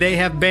 And they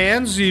have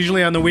bands,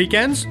 usually on the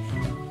weekends.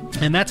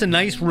 And that's a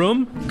nice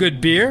room,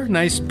 good beer,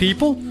 nice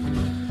people.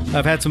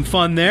 I've had some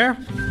fun there.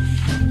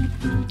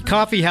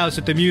 Coffee House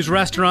at the Muse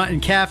Restaurant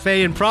and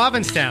Cafe in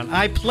Provincetown.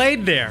 I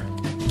played there.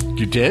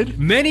 You did?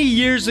 Many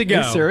years ago.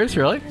 Are you serious,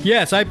 really?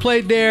 Yes, I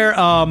played there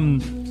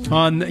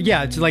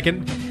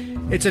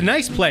it's a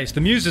nice place. The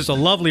Muse is a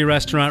lovely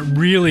restaurant,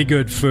 really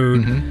good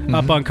food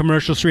up on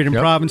Commercial Street in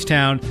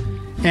Provincetown.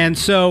 And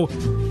so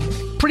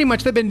pretty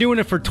much they've been doing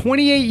it for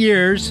 28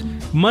 years.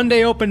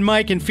 Monday open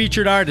mic and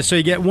featured artists. So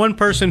you get one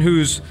person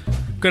who's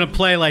going to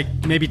play like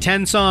maybe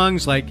 10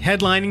 songs, like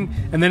headlining,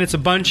 and then it's a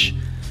bunch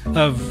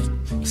of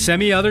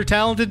semi-other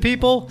talented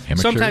people.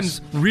 Amateurs.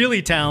 Sometimes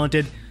really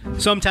talented,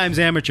 sometimes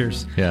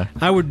amateurs. Yeah.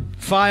 I would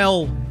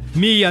file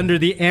me under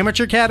the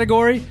amateur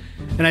category,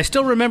 and I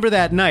still remember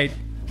that night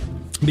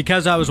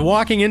because I was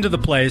walking into the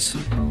place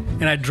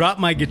and I dropped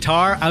my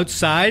guitar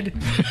outside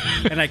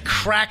and I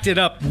cracked it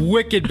up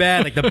wicked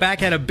bad. Like the back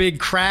had a big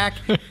crack,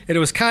 and it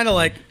was kind of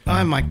like,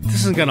 I'm like, this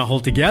isn't going to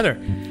hold together.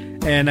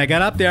 And I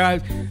got up there,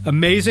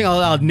 amazing.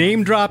 I'll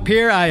name drop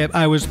here.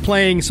 I was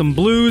playing some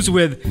blues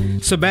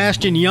with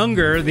Sebastian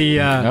Younger,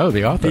 the author.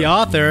 The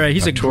author.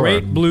 He's a tour.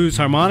 great blues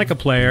harmonica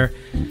player.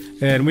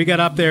 And we got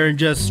up there and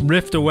just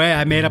riffed away.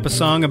 I made up a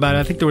song about,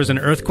 I think there was an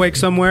earthquake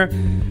somewhere.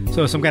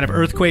 So some kind of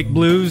earthquake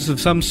blues of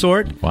some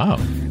sort. Wow.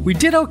 We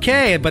did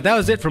okay, but that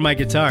was it for my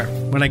guitar.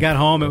 When I got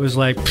home, it was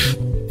like,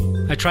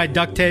 I tried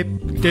duct tape,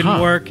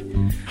 didn't work.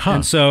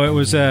 And so it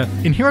was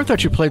In here, I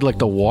thought you played like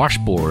the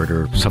washboard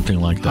or something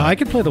like that. I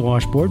could play the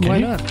washboard. Why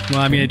you? not? Well,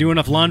 I mean, I do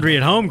enough laundry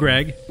at home,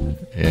 Greg.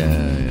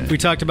 Yeah. We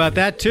talked about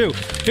that, too.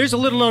 Here's a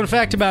little known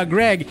fact about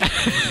Greg.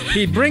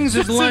 He brings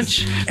his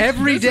lunch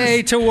every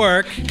day to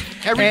work.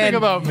 Everything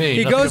about me.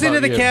 He Nothing goes into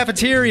about the you.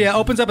 cafeteria,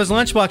 opens up his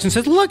lunchbox, and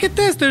says, look at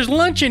this, there's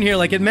lunch in here.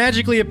 Like it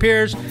magically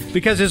appears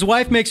because his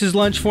wife makes his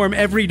lunch for him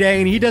every day,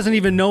 and he doesn't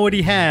even know what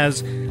he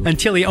has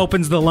until he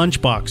opens the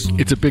lunchbox.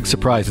 It's a big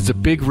surprise. It's a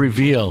big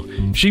reveal.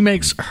 She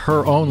makes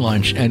her own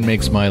lunch and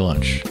makes my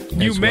lunch.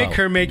 You as make well.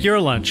 her make your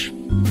lunch.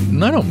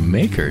 No, I don't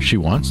make her. She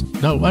wants.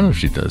 No, I don't know if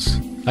she does.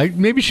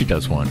 Maybe she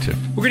does want to.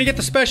 We're going to get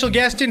the special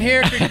guest in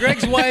here. Could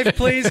Greg's wife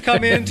please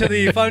come into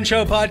the Fun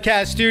Show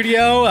podcast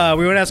studio?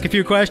 We want to ask a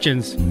few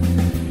questions.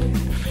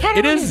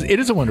 It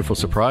is a wonderful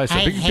surprise.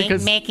 I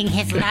hate making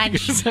his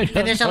lunch,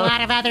 and there's a lot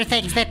of other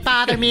things that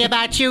bother me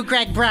about you,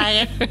 Greg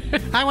Bryant.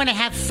 I want to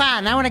have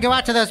fun. I want to go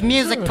out to those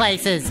music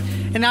places,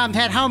 and I'm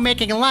at home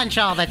making lunch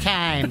all the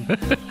time.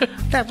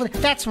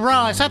 That's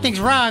wrong. Something's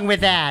wrong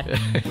with that.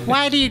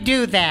 Why do you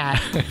do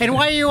that? And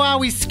why are you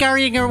always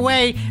scurrying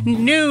away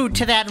nude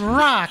to that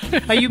rock?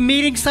 Are you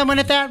meeting someone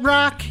at that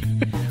rock?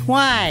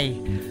 Why?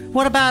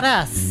 What about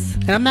us?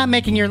 And I'm not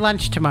making your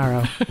lunch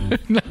tomorrow.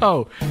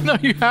 No,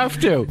 you have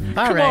to.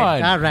 Come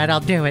on. All right, I'll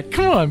do it.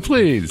 Come on,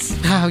 please.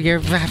 Oh, you're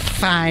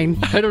fine.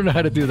 I don't know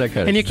how to do that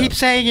kind And of you stuff. keep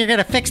saying you're going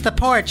to fix the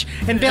porch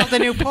and build a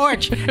new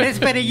porch. And it's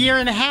been a year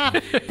and a half,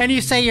 and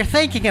you say you're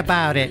thinking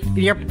about it.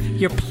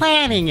 You're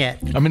planning it.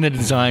 I'm in the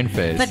design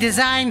phase. The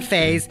design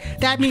phase.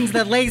 That means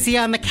the lazy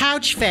on the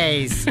couch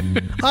phase.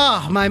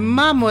 Oh, my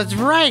mom was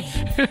right.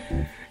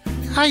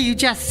 Oh, you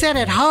just sit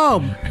at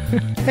home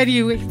and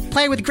you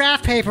play with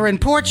graph paper and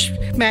porch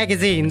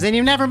magazines, and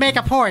you never make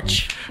a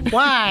porch.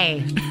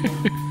 Why?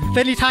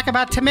 Then you talk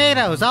about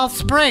tomatoes all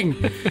spring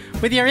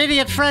with your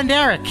idiot friend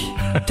Eric.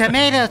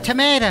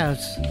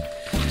 Tomatoes.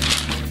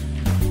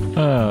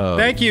 Oh,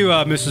 Thank you,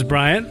 Mrs.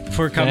 Bryant,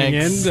 for coming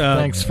thanks. in.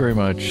 Thanks very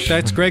much.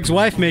 That's Greg's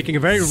wife making a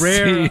very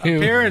rare See you.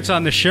 appearance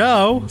on the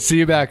show. See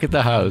you back at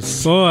the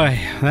house. Boy,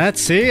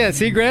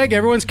 see, Greg,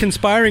 everyone's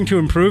conspiring to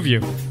improve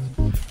you.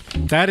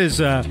 That is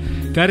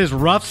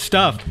rough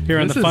stuff here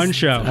on the Fun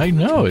Show. I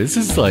know. This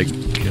is like...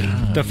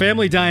 The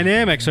family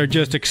dynamics are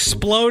just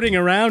exploding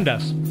around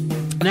us.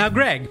 Now,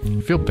 Greg,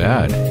 I feel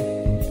bad.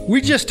 we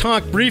just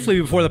talked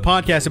briefly before the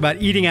podcast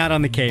about eating out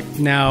on the Cape.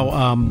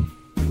 Now,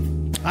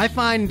 I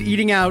find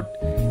eating out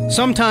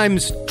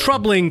sometimes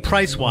troubling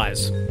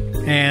price-wise.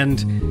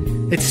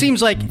 And it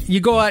seems like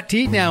you go out to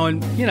eat now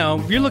and,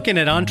 you're looking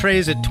at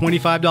entrees at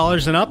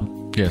 $25 and up.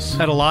 Yes.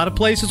 At a lot of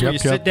places where you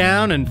sit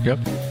down and... Yep.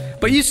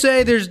 But you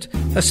say there's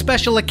a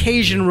special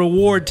occasion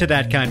reward to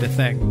that kind of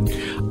thing.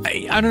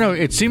 I don't know.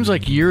 It seems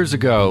like years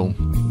ago,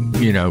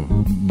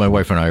 my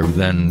wife and I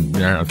then,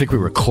 I think we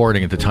were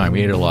recording at the time.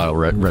 We ate at a lot of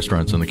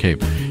restaurants on the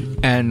Cape.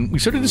 And we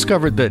sort of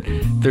discovered that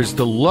there's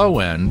the low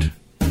end,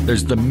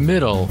 there's the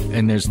middle,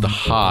 and there's the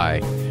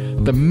high.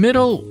 The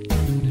middle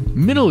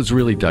is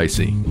really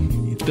dicey.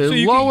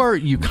 The lower,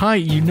 you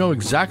know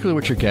exactly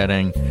what you're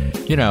getting.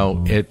 You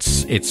know,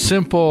 it's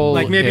simple.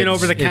 Like maybe an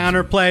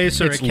over-the-counter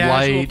place or a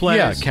casual place.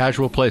 Yeah,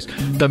 casual place.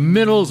 The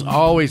middle's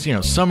always,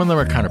 some of them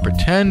are kind of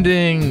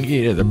pretending.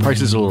 The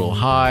price is a little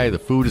high. The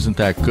food isn't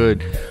that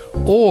good.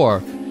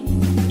 Or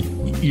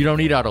you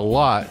don't eat out a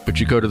lot, but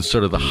you go to the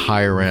sort of the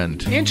higher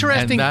end.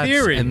 Interesting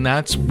theory. And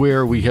that's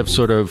where we have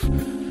sort of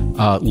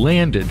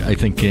landed, I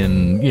think,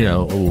 in,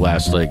 the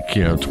last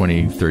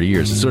 20, 30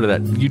 years. It's sort of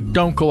that you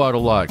don't go out a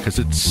lot because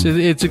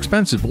it's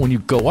expensive. But when you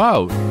go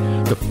out,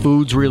 the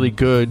food's really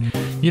good.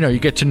 You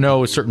get to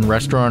know a certain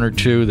restaurant or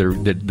two that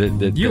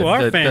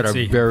are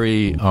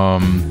very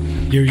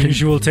your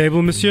usual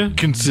table, monsieur?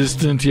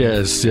 Consistent,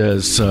 yes.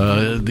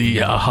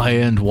 The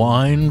high-end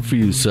wine for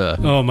you, sir.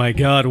 Oh my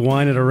God,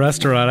 wine at a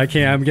restaurant!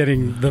 I'm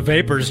getting the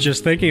vapors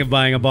just thinking of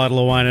buying a bottle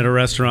of wine at a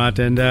restaurant.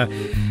 And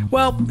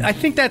well, I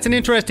think that's an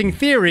interesting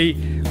theory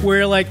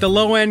where the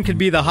low end could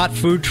be the hot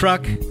food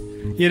truck.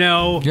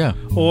 Yeah.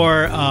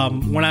 Or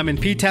when I'm in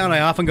P-Town,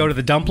 I often go to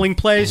the dumpling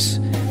place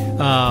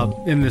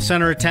in the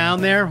center of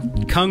town there.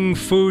 Kung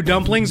Fu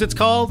Dumplings, it's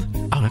called.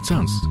 Oh, that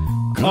sounds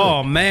good.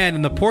 Oh, man.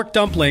 And the pork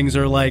dumplings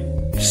are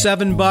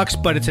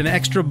 $7, but it's an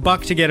extra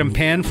 $1 to get them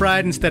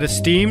pan-fried instead of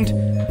steamed.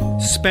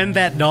 Spend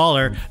that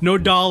 $1. No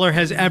dollar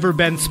has ever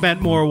been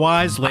spent more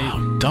wisely.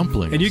 Wow,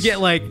 dumplings. And you get,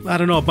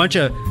 a bunch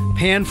of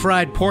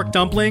pan-fried pork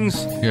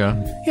dumplings. Yeah.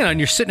 And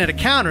you're sitting at a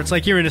counter. It's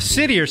like you're in a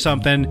city or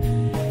something.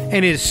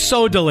 And it is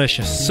so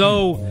delicious,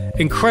 so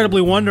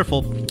incredibly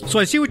wonderful. So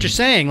I see what you're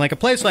saying. A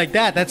place like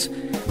that, that's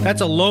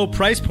a low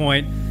price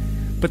point.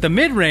 But the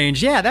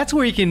mid-range, yeah, that's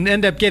where you can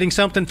end up getting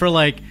something for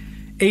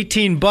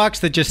 $18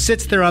 that just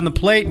sits there on the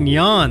plate and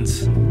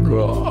yawns.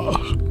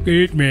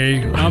 Eat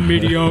me. I'm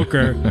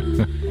mediocre.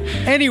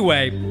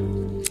 Anyway,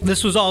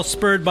 this was all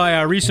spurred by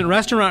our recent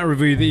restaurant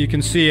review that you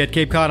can see at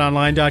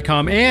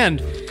CapeCodOnline.com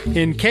and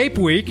in Cape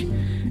Week.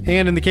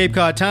 And in the Cape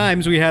Cod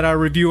Times, we had our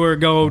reviewer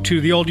go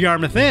to the Old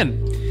Yarmouth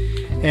Inn.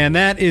 And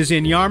that is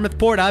in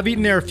Yarmouthport. I've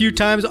eaten there a few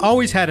times,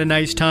 always had a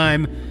nice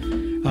time.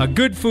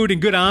 Good food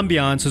and good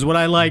ambiance is what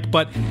I like,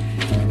 but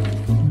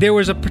there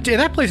was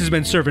that place has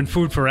been serving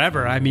food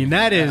forever. I mean,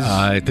 that is...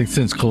 I think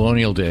since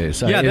colonial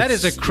days. Yeah, that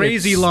is a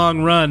crazy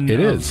long run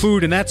of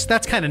food, and that's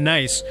kind of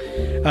nice.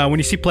 When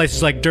you see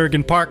places like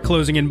Durgan Park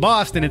closing in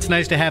Boston, it's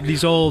nice to have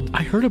these old...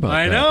 I heard about that.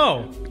 I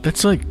know.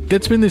 That's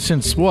been there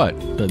since what?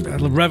 The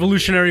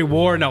Revolutionary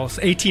War,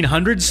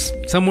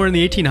 1800s? Somewhere in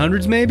the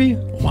 1800s, maybe?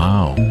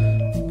 Wow.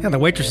 Yeah, the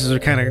waitresses are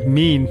kind of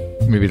mean.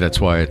 Maybe that's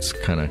why it's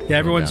kind of... Yeah,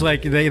 everyone's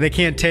they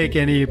can't take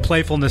any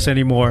playfulness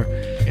anymore.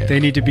 Yeah.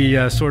 They need to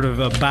be sort of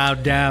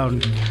bowed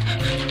down.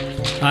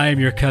 I am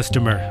your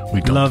customer.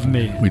 Love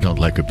me. We don't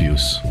like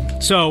abuse.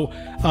 So,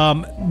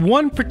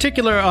 one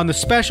particular on the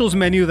specials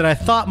menu that I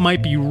thought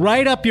might be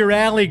right up your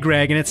alley,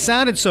 Greg, and it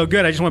sounded so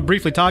good, I just want to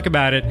briefly talk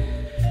about it.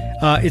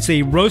 It's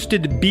a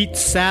roasted beet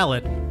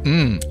salad.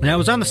 Now, it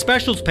was on the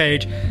specials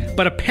page,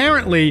 but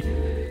apparently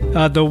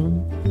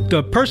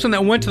the person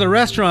that went to the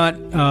restaurant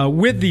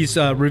with these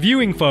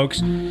reviewing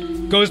folks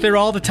goes there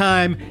all the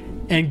time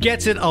and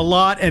gets it a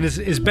lot and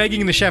is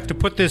begging the chef to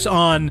put this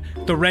on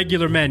the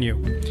regular menu.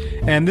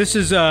 And this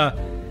is,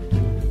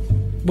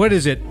 what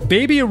is it?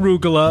 Baby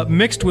arugula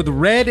mixed with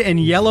red and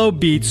yellow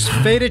beets,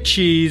 feta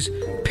cheese,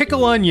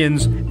 pickle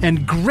onions,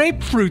 and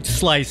grapefruit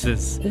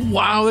slices.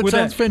 Wow, that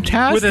sounds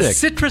fantastic. With a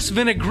citrus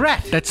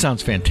vinaigrette. That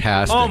sounds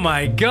fantastic. Oh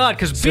my God,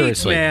 because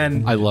beets,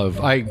 man.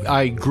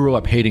 I grew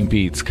up hating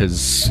beets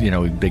because,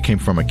 they came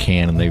from a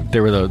can and they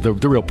were the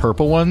real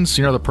purple ones.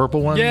 The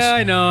purple ones? Yeah,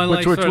 I know.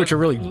 Which are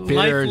really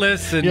bitter.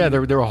 Lifeless. Yeah, they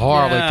were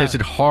horrible. Yeah. They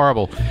tasted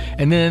horrible.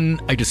 And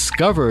then I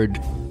discovered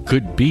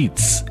good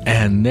beets,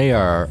 and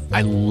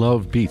I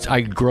love beets.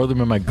 I grow them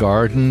in my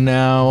garden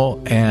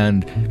now,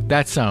 and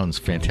that sounds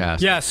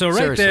fantastic. Yeah, so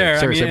there.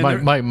 Seriously,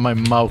 my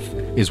mouth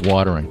is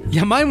watering.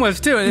 Yeah, mine was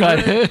too.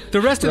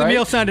 The rest of the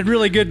meal sounded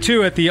really good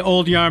too at the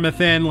Old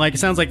Yarmouth Inn. It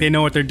sounds like they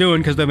know what they're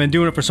doing because they've been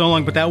doing it for so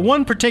long. But that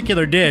one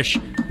particular dish,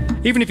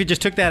 even if you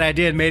just took that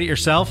idea and made it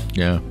yourself.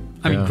 Yeah.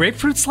 I mean,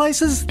 grapefruit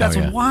slices? That's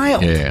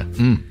wild. Yeah.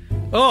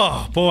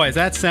 Oh, boy,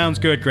 that sounds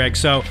good, Greg.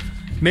 So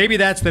maybe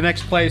that's the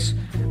next place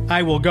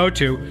I will go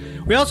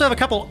to. We also have a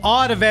couple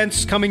odd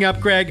events coming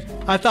up, Greg.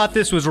 I thought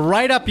this was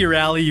right up your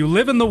alley. You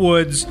live in the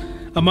woods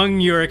among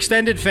your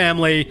extended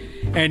family,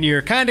 and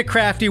you're kind of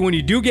crafty when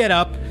you do get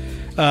up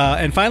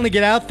and finally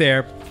get out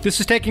there. This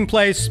is taking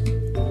place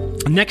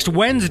next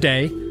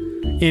Wednesday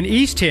in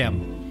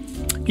Eastham.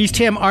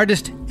 Eastham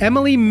artist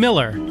Emily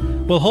Miller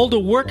will hold a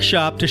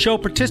workshop to show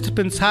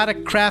participants how to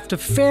craft a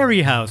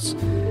fairy house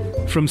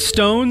from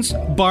stones,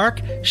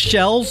 bark,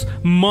 shells,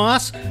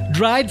 moss,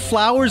 dried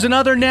flowers, and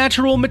other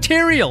natural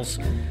materials.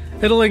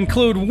 It'll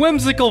include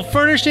whimsical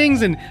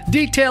furnishings and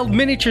detailed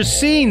miniature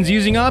scenes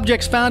using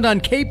objects found on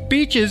Cape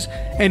beaches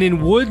and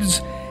in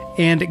woods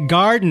and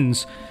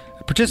gardens.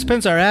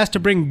 Participants are asked to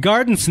bring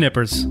garden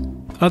snippers.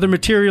 Other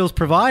materials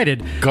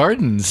provided.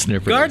 Garden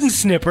snippers. Garden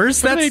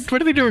snippers. What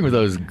are they doing with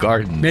those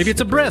gardens? Maybe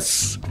it's a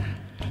bris.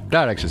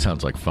 That actually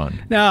sounds like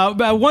fun. Now,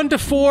 1 to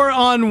 4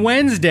 on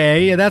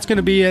Wednesday. That's going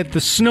to be at the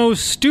Snow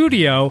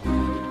Studio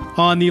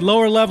on the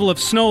lower level of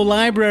Snow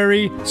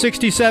Library,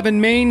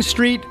 67 Main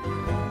Street,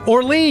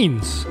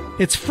 Orleans.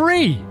 It's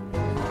free.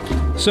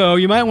 So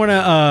you might want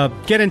to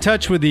get in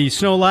touch with the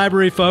Snow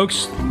Library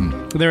folks.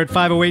 They're at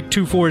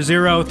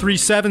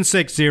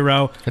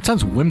 508-240-3760. That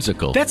sounds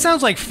whimsical. That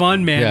sounds like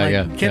fun, man.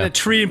 Yeah, Getting a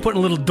tree and putting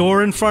a little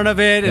door in front of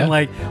it and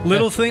like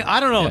little thing. I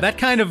don't know. Yeah. That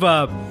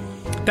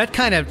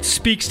kind of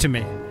speaks to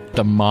me.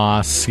 The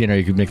moss, you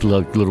could make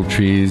little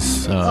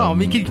trees.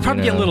 You could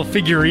probably get little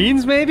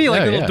figurines, maybe,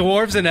 like little yeah.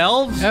 dwarves and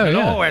elves. Oh,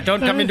 yeah.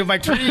 Don't come into my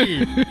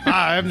tree.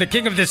 I'm the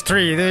king of this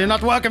tree. You're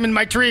not welcome in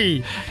my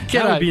tree.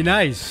 That would be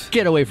nice.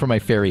 Get away from my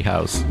fairy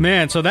house.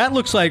 Man, so that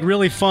looks like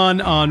really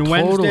fun on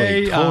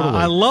Wednesday. Totally.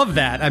 I love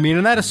that. I mean,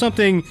 and that is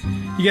something,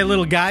 you get a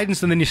little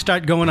guidance and then you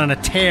start going on a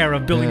tear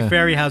of building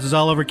fairy houses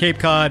all over Cape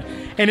Cod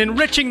and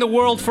enriching the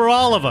world for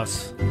all of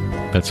us.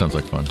 That sounds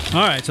like fun.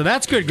 All right, so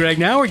that's good, Greg.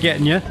 Now we're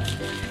getting you.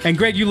 And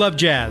Greg, you love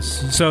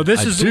jazz. So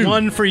this is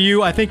one for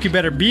you. I think you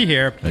better be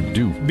here. I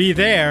do. Be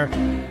there.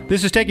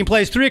 This is taking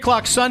place 3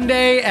 o'clock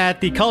Sunday at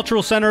the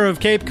Cultural Center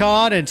of Cape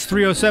Cod. It's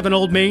 307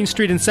 Old Main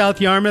Street in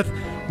South Yarmouth,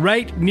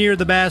 right near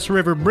the Bass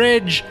River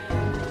Bridge.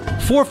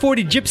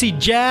 440 Gypsy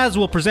Jazz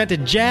will present a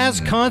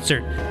jazz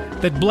concert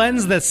that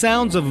blends the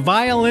sounds of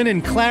violin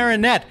and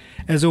clarinet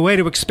as a way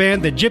to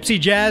expand the gypsy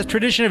jazz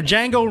tradition of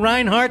Django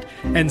Reinhardt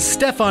and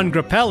Stefan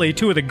Grappelli,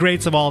 two of the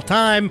greats of all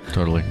time.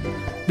 Totally.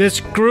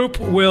 This group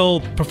will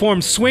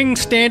perform swing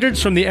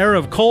standards from the era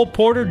of Cole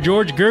Porter,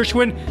 George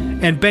Gershwin,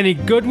 and Benny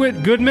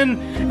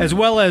Goodman, as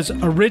well as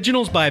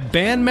originals by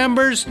band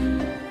members.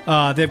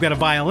 They've got a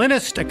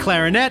violinist, a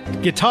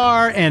clarinet,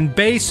 guitar, and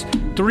bass.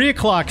 3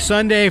 o'clock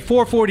Sunday,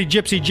 440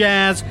 Gypsy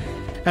Jazz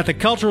at the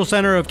Cultural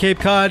Center of Cape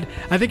Cod.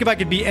 I think if I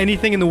could be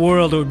anything in the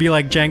world, it would be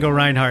like Django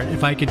Reinhardt.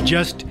 If I could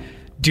just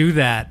do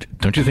that.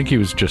 Don't you think he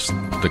was just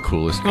the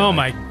coolest guy? Oh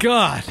my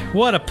God.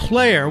 What a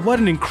player. What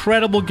an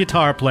incredible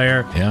guitar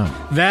player. Yeah.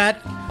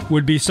 That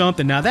would be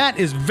something. Now that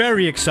is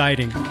very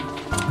exciting.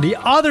 The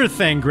other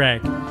thing,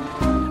 Greg.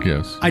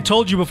 Yes. I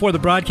told you before the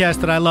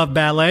broadcast that I love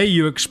ballet.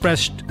 You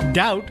expressed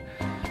doubt.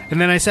 And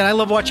then I said I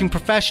love watching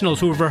professionals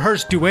who have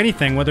rehearsed do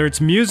anything, whether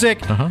it's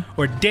music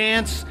or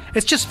dance.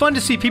 It's just fun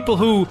to see people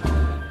who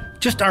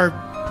are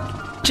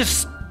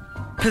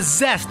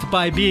possessed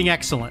by being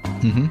excellent.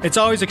 It's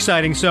always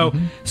exciting. So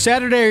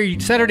Saturday,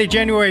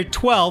 January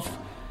 12th,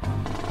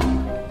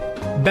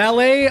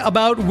 ballet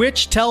about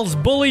witch tells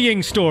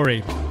bullying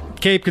story.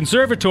 Cape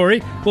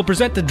Conservatory will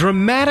present the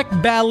dramatic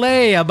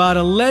ballet about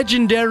a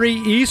legendary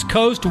East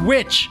Coast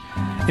witch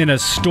in a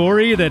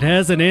story that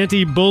has an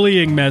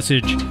anti-bullying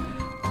message.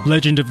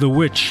 Legend of the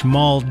Witch,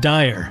 Maul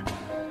Dyer.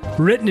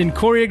 Written and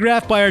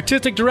choreographed by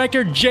artistic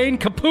director Jane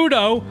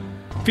Caputo,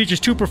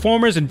 features 2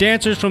 performers and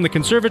dancers from the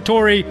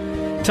conservatory,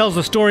 tells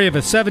the story of a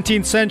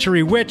 17th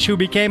century witch who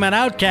became an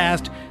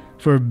outcast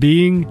for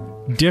being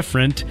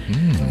different,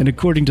 and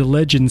according to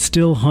legend,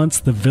 still haunts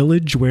the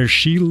village where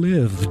she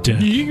lived.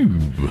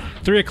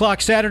 3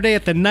 o'clock Saturday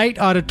at the Knight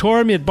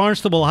Auditorium at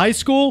Barnstable High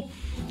School.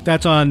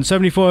 That's on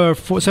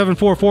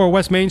 744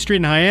 West Main Street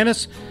in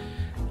Hyannis.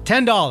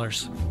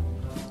 $10.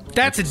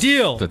 That's a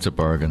deal. That's a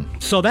bargain.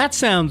 So that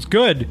sounds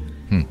good.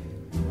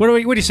 What do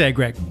you say,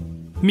 Greg?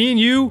 Me and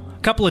you, a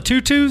couple of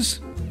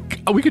tutus?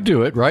 Oh, we could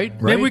do it, right?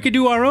 Maybe we could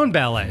do our own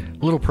ballet.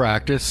 A little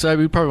practice.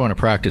 We probably want to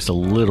practice a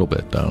little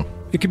bit, though.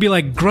 It could be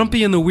like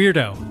Grumpy and the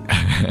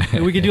Weirdo.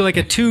 And we could do like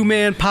a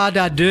 2-man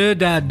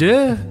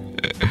pas-da-deux-da-deux.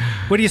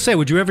 What do you say?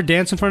 Would you ever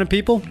dance in front of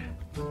people?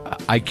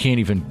 I can't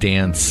even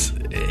dance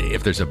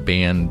if there's a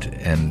band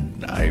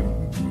and I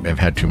have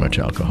had too much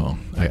alcohol.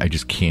 I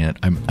just can't.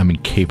 I'm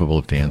incapable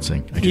of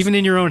dancing. Even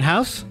in your own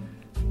house?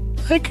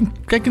 I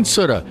can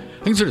sort of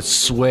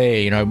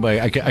sway.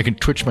 I can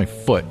twitch my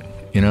foot.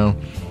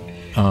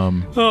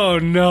 Oh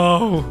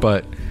no!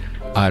 But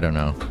I don't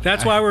know.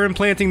 That's why we're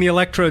implanting the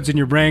electrodes in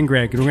your brain,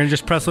 Greg. And we're going to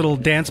just press little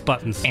dance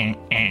buttons.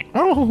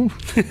 Oh.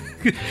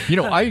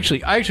 I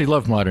actually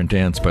love modern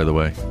dance, by the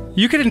way.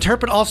 You could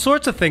interpret all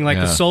sorts of things, like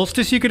the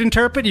solstice you could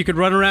interpret. You could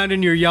run around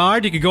in your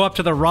yard. You could go up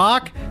to the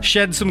rock,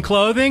 shed some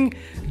clothing,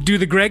 do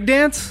the Greg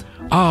dance.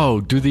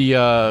 Oh, do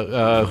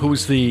the,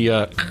 who's the,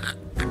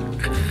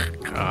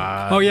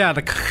 oh yeah,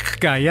 the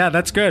guy. Yeah,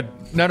 that's good.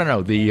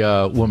 No,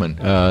 the woman,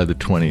 the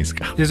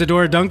 20s.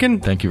 Isadora Duncan?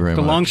 Thank you very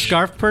much. The long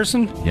scarf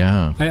person?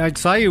 Yeah. I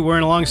saw you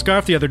wearing a long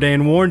scarf the other day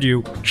and warned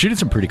you. She did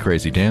some pretty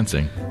crazy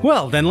dancing.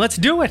 Well, then let's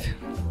do it.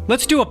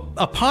 Let's do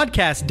a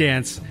podcast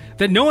dance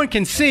that no one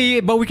can see,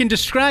 but we can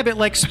describe it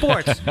like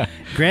sports.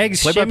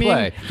 Greg's play shimmying.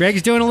 by play.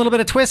 Greg's doing a little bit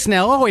of twist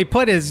now. Oh, he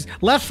put his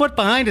left foot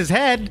behind his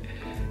head.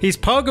 He's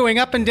pogoing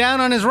up and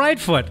down on his right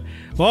foot.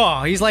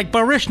 Oh, he's like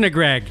Barishna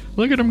Greg.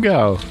 Look at him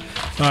go.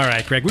 All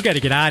right, Greg, we got to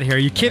get out of here. Are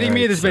you kidding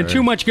me? There's been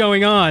too much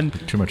going on.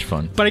 Too much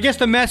fun. But I guess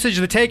the message,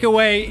 the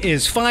takeaway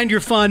is find your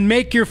fun,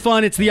 make your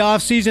fun. It's the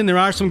off season. There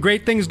are some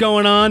great things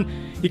going on.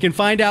 You can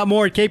find out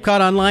more at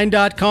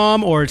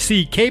CapeCodOnline.com or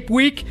see Cape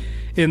Week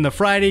in the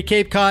Friday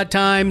Cape Cod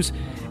Times,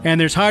 and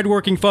there's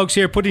hardworking folks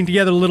here putting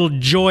together little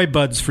joy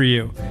buds for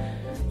you.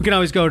 We can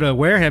always go to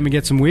Wareham and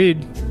get some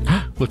weed.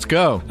 Let's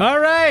go. All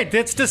right,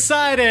 it's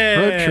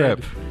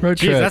decided. Road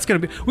Jeez, trip. that's gonna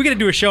be. We're gonna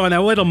do a show on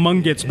that. Wait till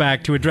Mung gets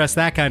back to address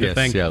that kind of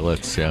thing. Yeah,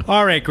 let's. Yeah.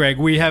 All right, Greg.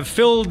 We have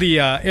filled the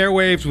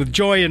airwaves with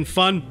joy and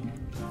fun.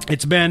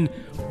 It's been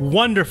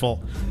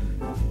wonderful.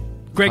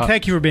 Greg,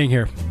 thank you for being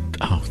here.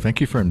 Oh,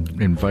 thank you for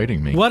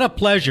inviting me. What a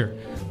pleasure.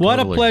 What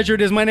a pleasure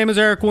it is. My name is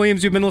Eric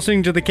Williams. You've been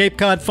listening to the Cape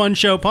Cod Fun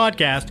Show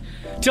podcast.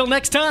 Till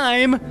next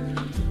time.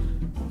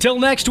 Till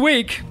next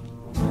week.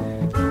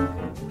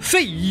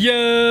 See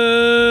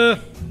ya.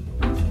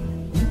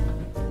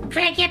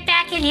 Greg, get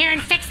back in here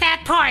and fix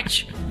that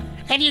porch.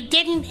 And you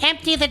didn't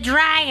empty the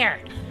dryer.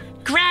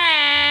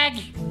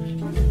 Greg!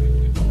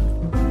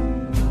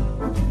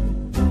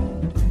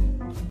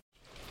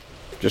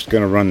 Just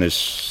going to run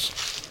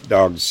this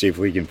dog to see if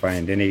we can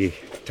find any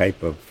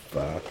type of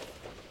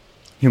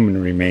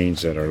human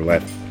remains that are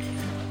left.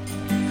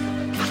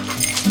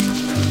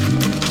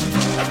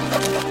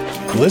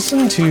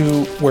 Listen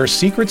to Where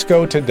Secrets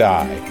Go to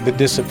Die, The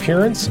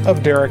Disappearance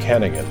of Derek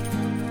Hennigan.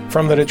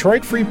 From the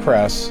Detroit Free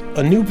Press,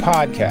 a new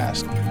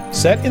podcast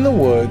set in the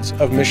woods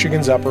of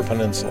Michigan's Upper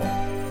Peninsula.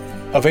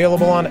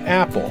 Available on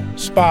Apple,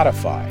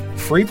 Spotify,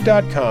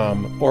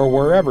 Freep.com, or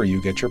wherever you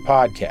get your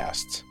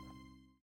podcasts.